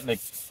into getting the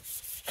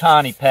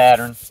Connie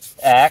pattern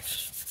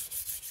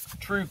axe.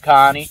 True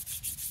Connie.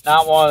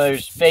 Not one of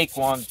those fake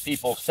ones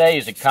people say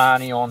is a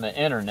Connie on the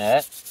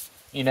internet.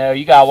 You know,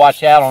 you gotta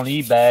watch out on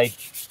eBay.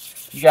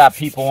 You got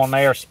people on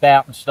there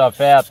spouting stuff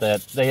out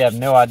that they have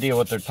no idea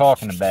what they're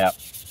talking about.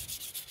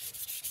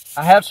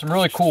 I have some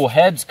really cool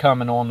heads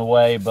coming on the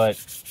way, but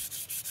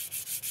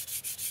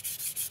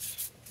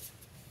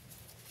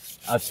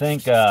I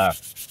think,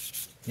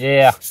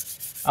 yeah,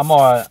 I'm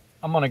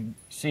gonna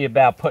see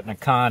about putting a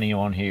Connie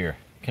on here.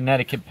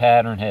 Connecticut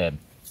pattern head.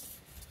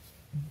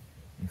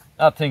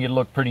 I think it'd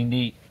look pretty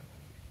neat.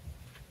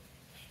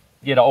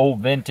 Get an old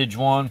vintage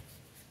one.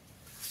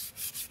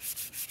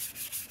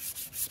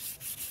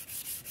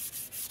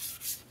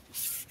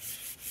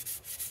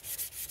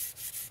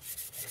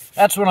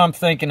 That's what I'm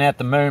thinking at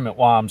the moment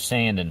while I'm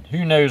sanding.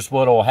 Who knows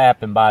what'll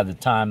happen by the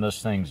time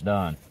this thing's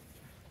done.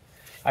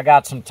 I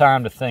got some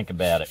time to think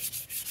about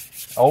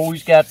it.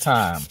 Always got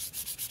time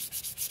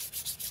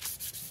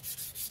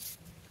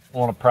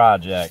on a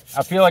project.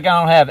 I feel like I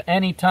don't have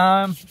any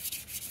time,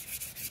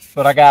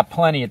 but I got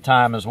plenty of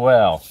time as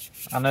well.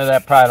 I know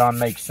that probably don't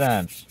make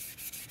sense.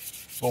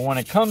 But when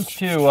it comes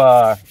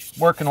to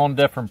working on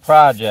different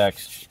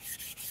projects,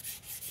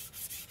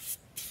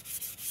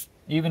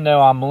 even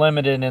though I'm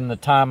limited in the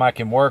time I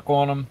can work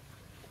on them,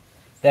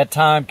 that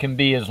time can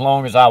be as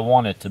long as I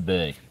want it to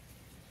be.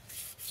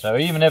 So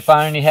even if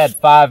I only had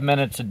 5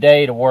 minutes a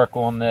day to work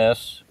on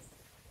this,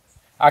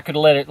 I could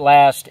let it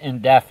last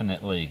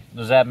indefinitely.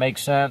 Does that make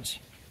sense?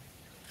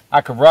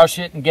 I could rush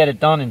it and get it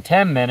done in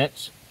 10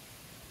 minutes.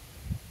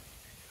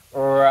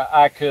 Or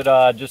I could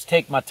just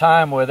take my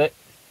time with it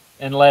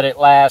and let it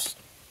last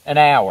an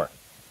hour.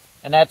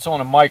 And that's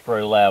on a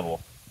micro level.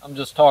 I'm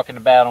just talking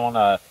about on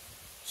a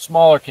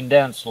smaller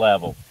condensed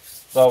level.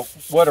 But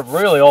what it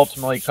really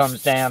ultimately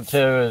comes down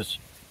to is,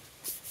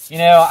 you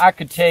know, I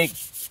could take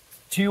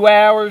 2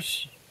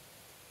 hours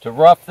to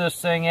rough this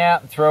thing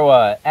out and throw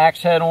a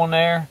axe head on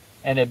there,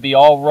 and it'd be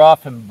all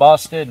rough and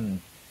busted.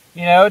 And,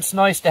 you know, it's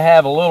nice to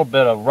have a little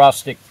bit of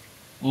rustic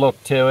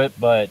look to it,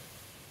 but,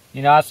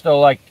 you know, I still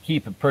like to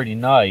keep it pretty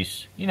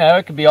nice. You know,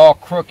 it could be all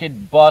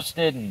crooked,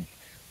 busted, and,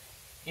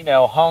 you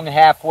know, hung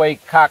halfway,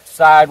 cocked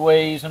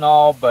sideways and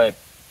all, but,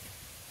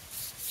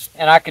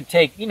 and I could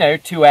take, you know,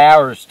 2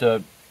 hours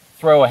to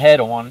throw a head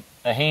on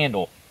a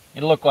handle.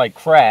 It'd look like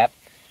crap.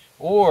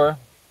 Or,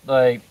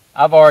 like,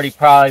 I've already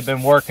probably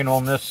been working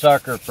on this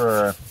sucker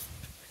for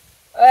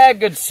a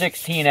good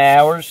 16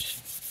 hours.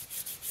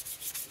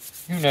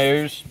 Who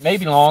knows?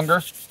 Maybe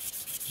longer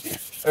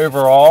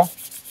overall.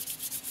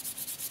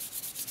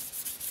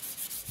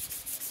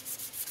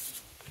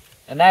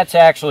 And that's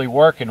actually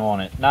working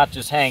on it, not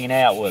just hanging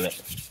out with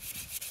it.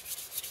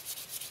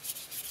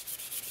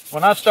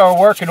 When I start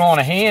working on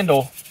a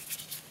handle,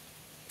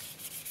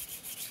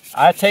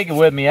 I take it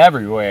with me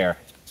everywhere.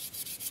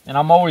 And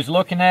I'm always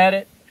looking at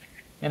it.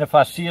 And if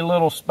I see a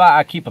little spot,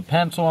 I keep a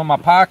pencil in my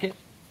pocket.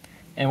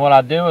 And what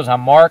I do is I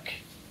mark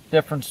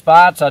different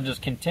spots. I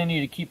just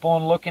continue to keep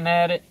on looking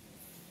at it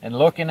and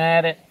looking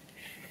at it.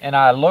 And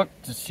I look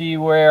to see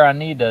where I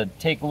need to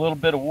take a little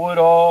bit of wood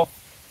off.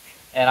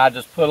 And I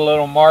just put a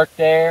little mark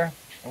there.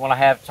 And when I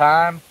have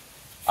time,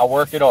 I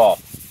work it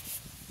off.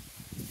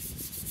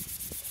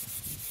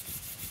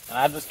 And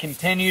I just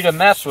continue to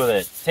mess with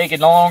it. Take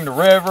it along the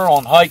river,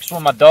 on hikes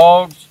with my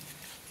dogs.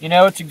 You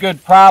know, it's a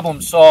good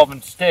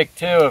problem-solving stick,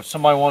 too, if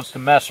somebody wants to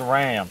mess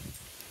around.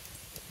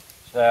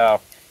 So,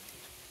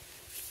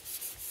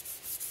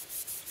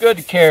 it's good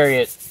to carry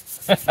it.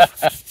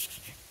 It's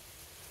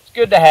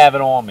good to have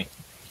it on me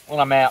when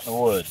I'm out in the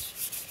woods.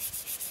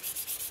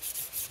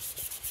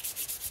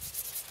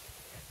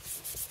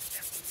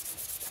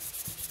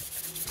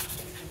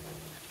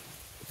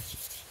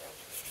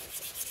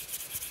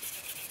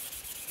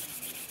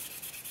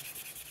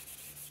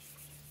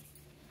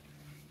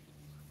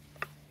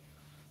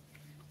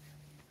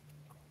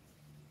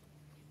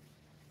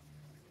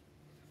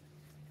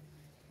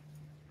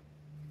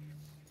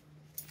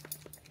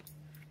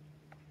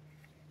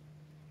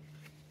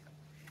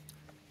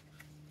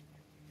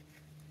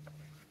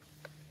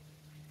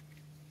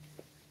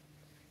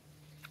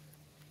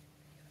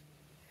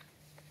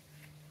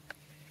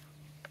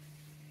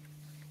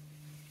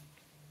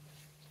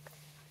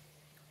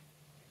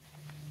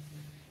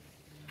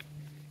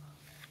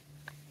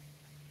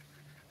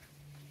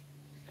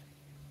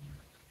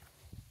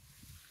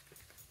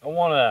 I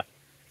want to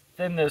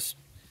thin this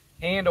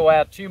handle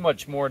out too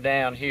much more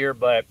down here,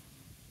 but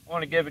I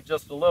want to give it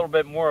just a little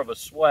bit more of a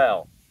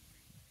swell.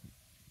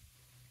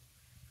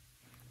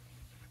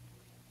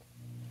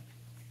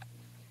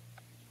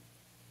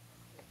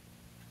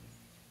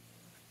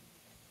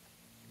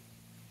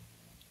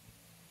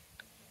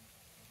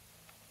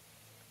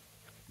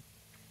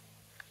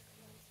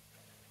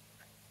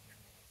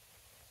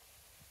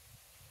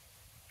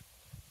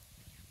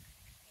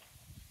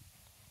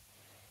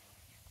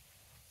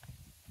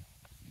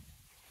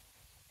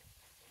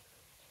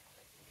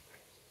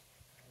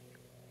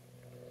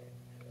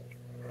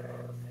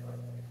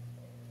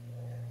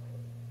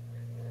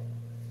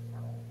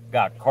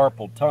 Got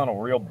carpal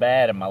tunnel real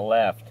bad in my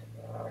left.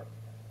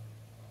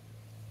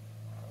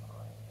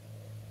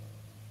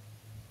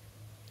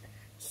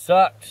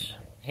 Sucks.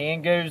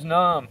 Hand goes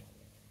numb.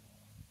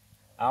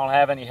 I don't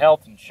have any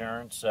health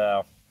insurance,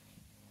 so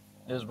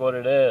it is what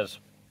it is.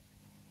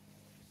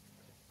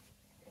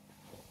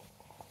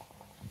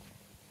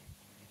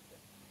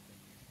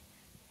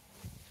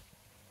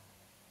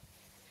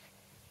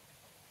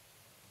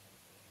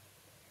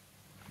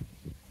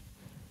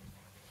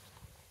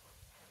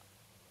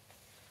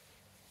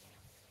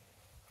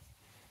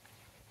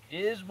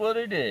 Is what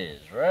it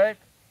is, right?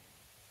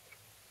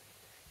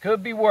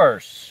 Could be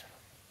worse.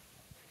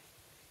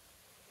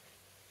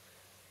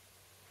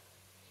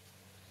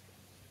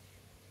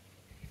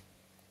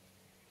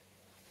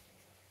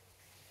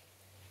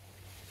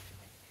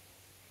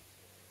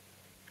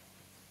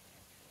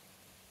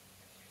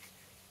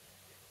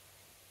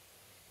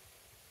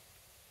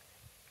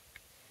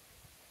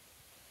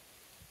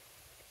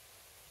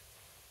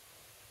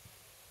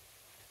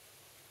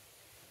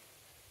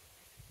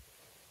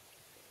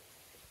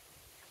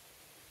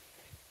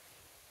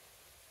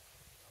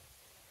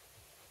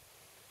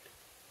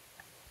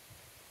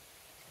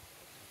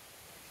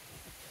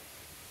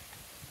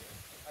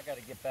 I got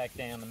to get back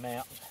down the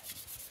mountain.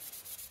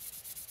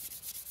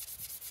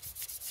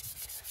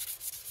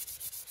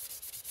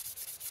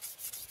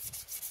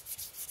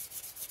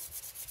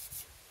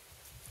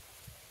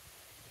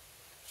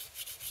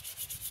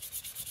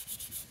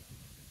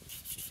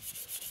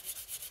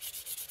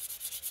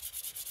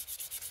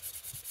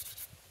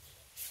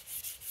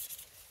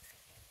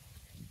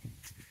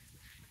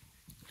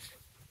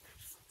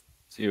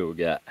 See what we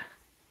got.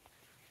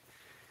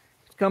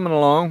 It's coming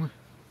along.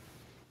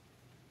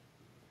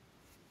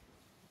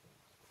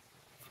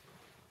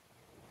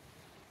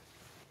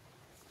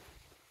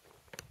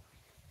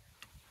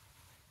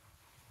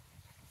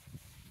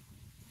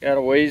 Got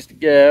a ways to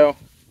go.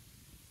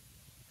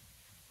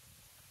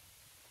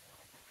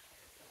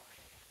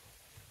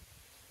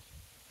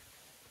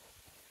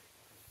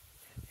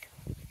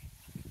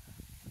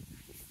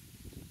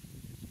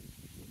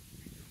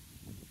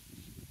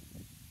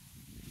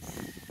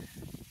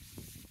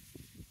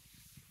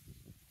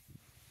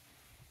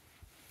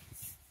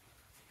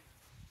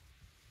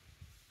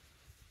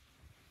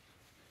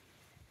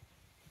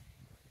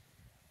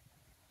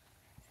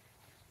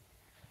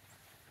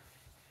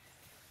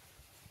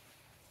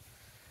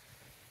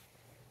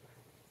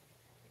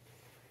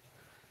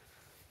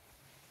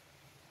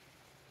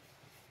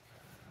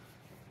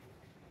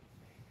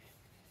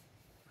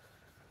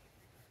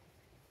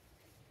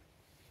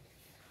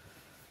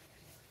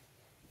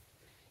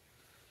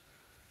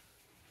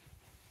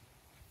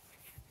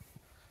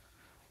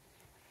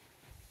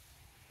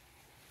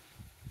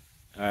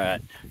 All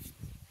right.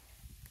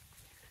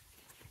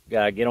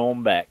 Gotta get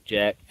on back,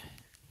 Jack.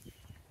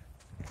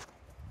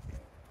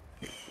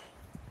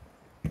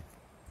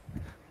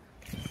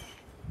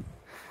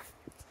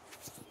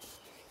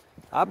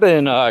 I've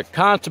been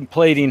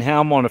contemplating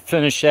how I'm going to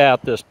finish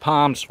out this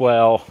palm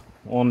swell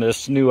on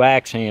this new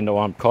axe handle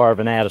I'm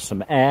carving out of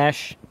some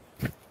ash.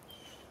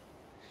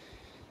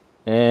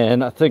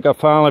 And I think I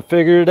finally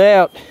figured it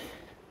out.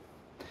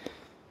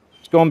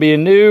 It's going to be a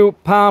new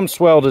palm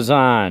swell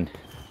design.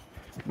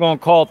 I'm going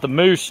to call it the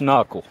moose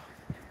knuckle.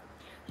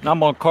 And I'm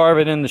going to carve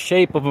it in the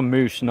shape of a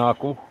moose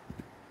knuckle.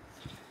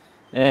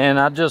 And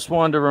I just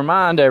wanted to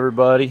remind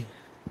everybody,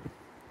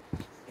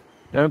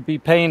 don't be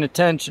paying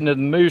attention to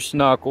the moose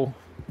knuckle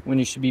when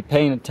you should be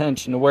paying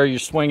attention to where you're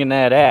swinging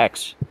that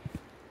axe,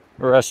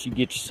 or else you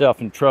get yourself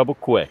in trouble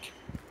quick.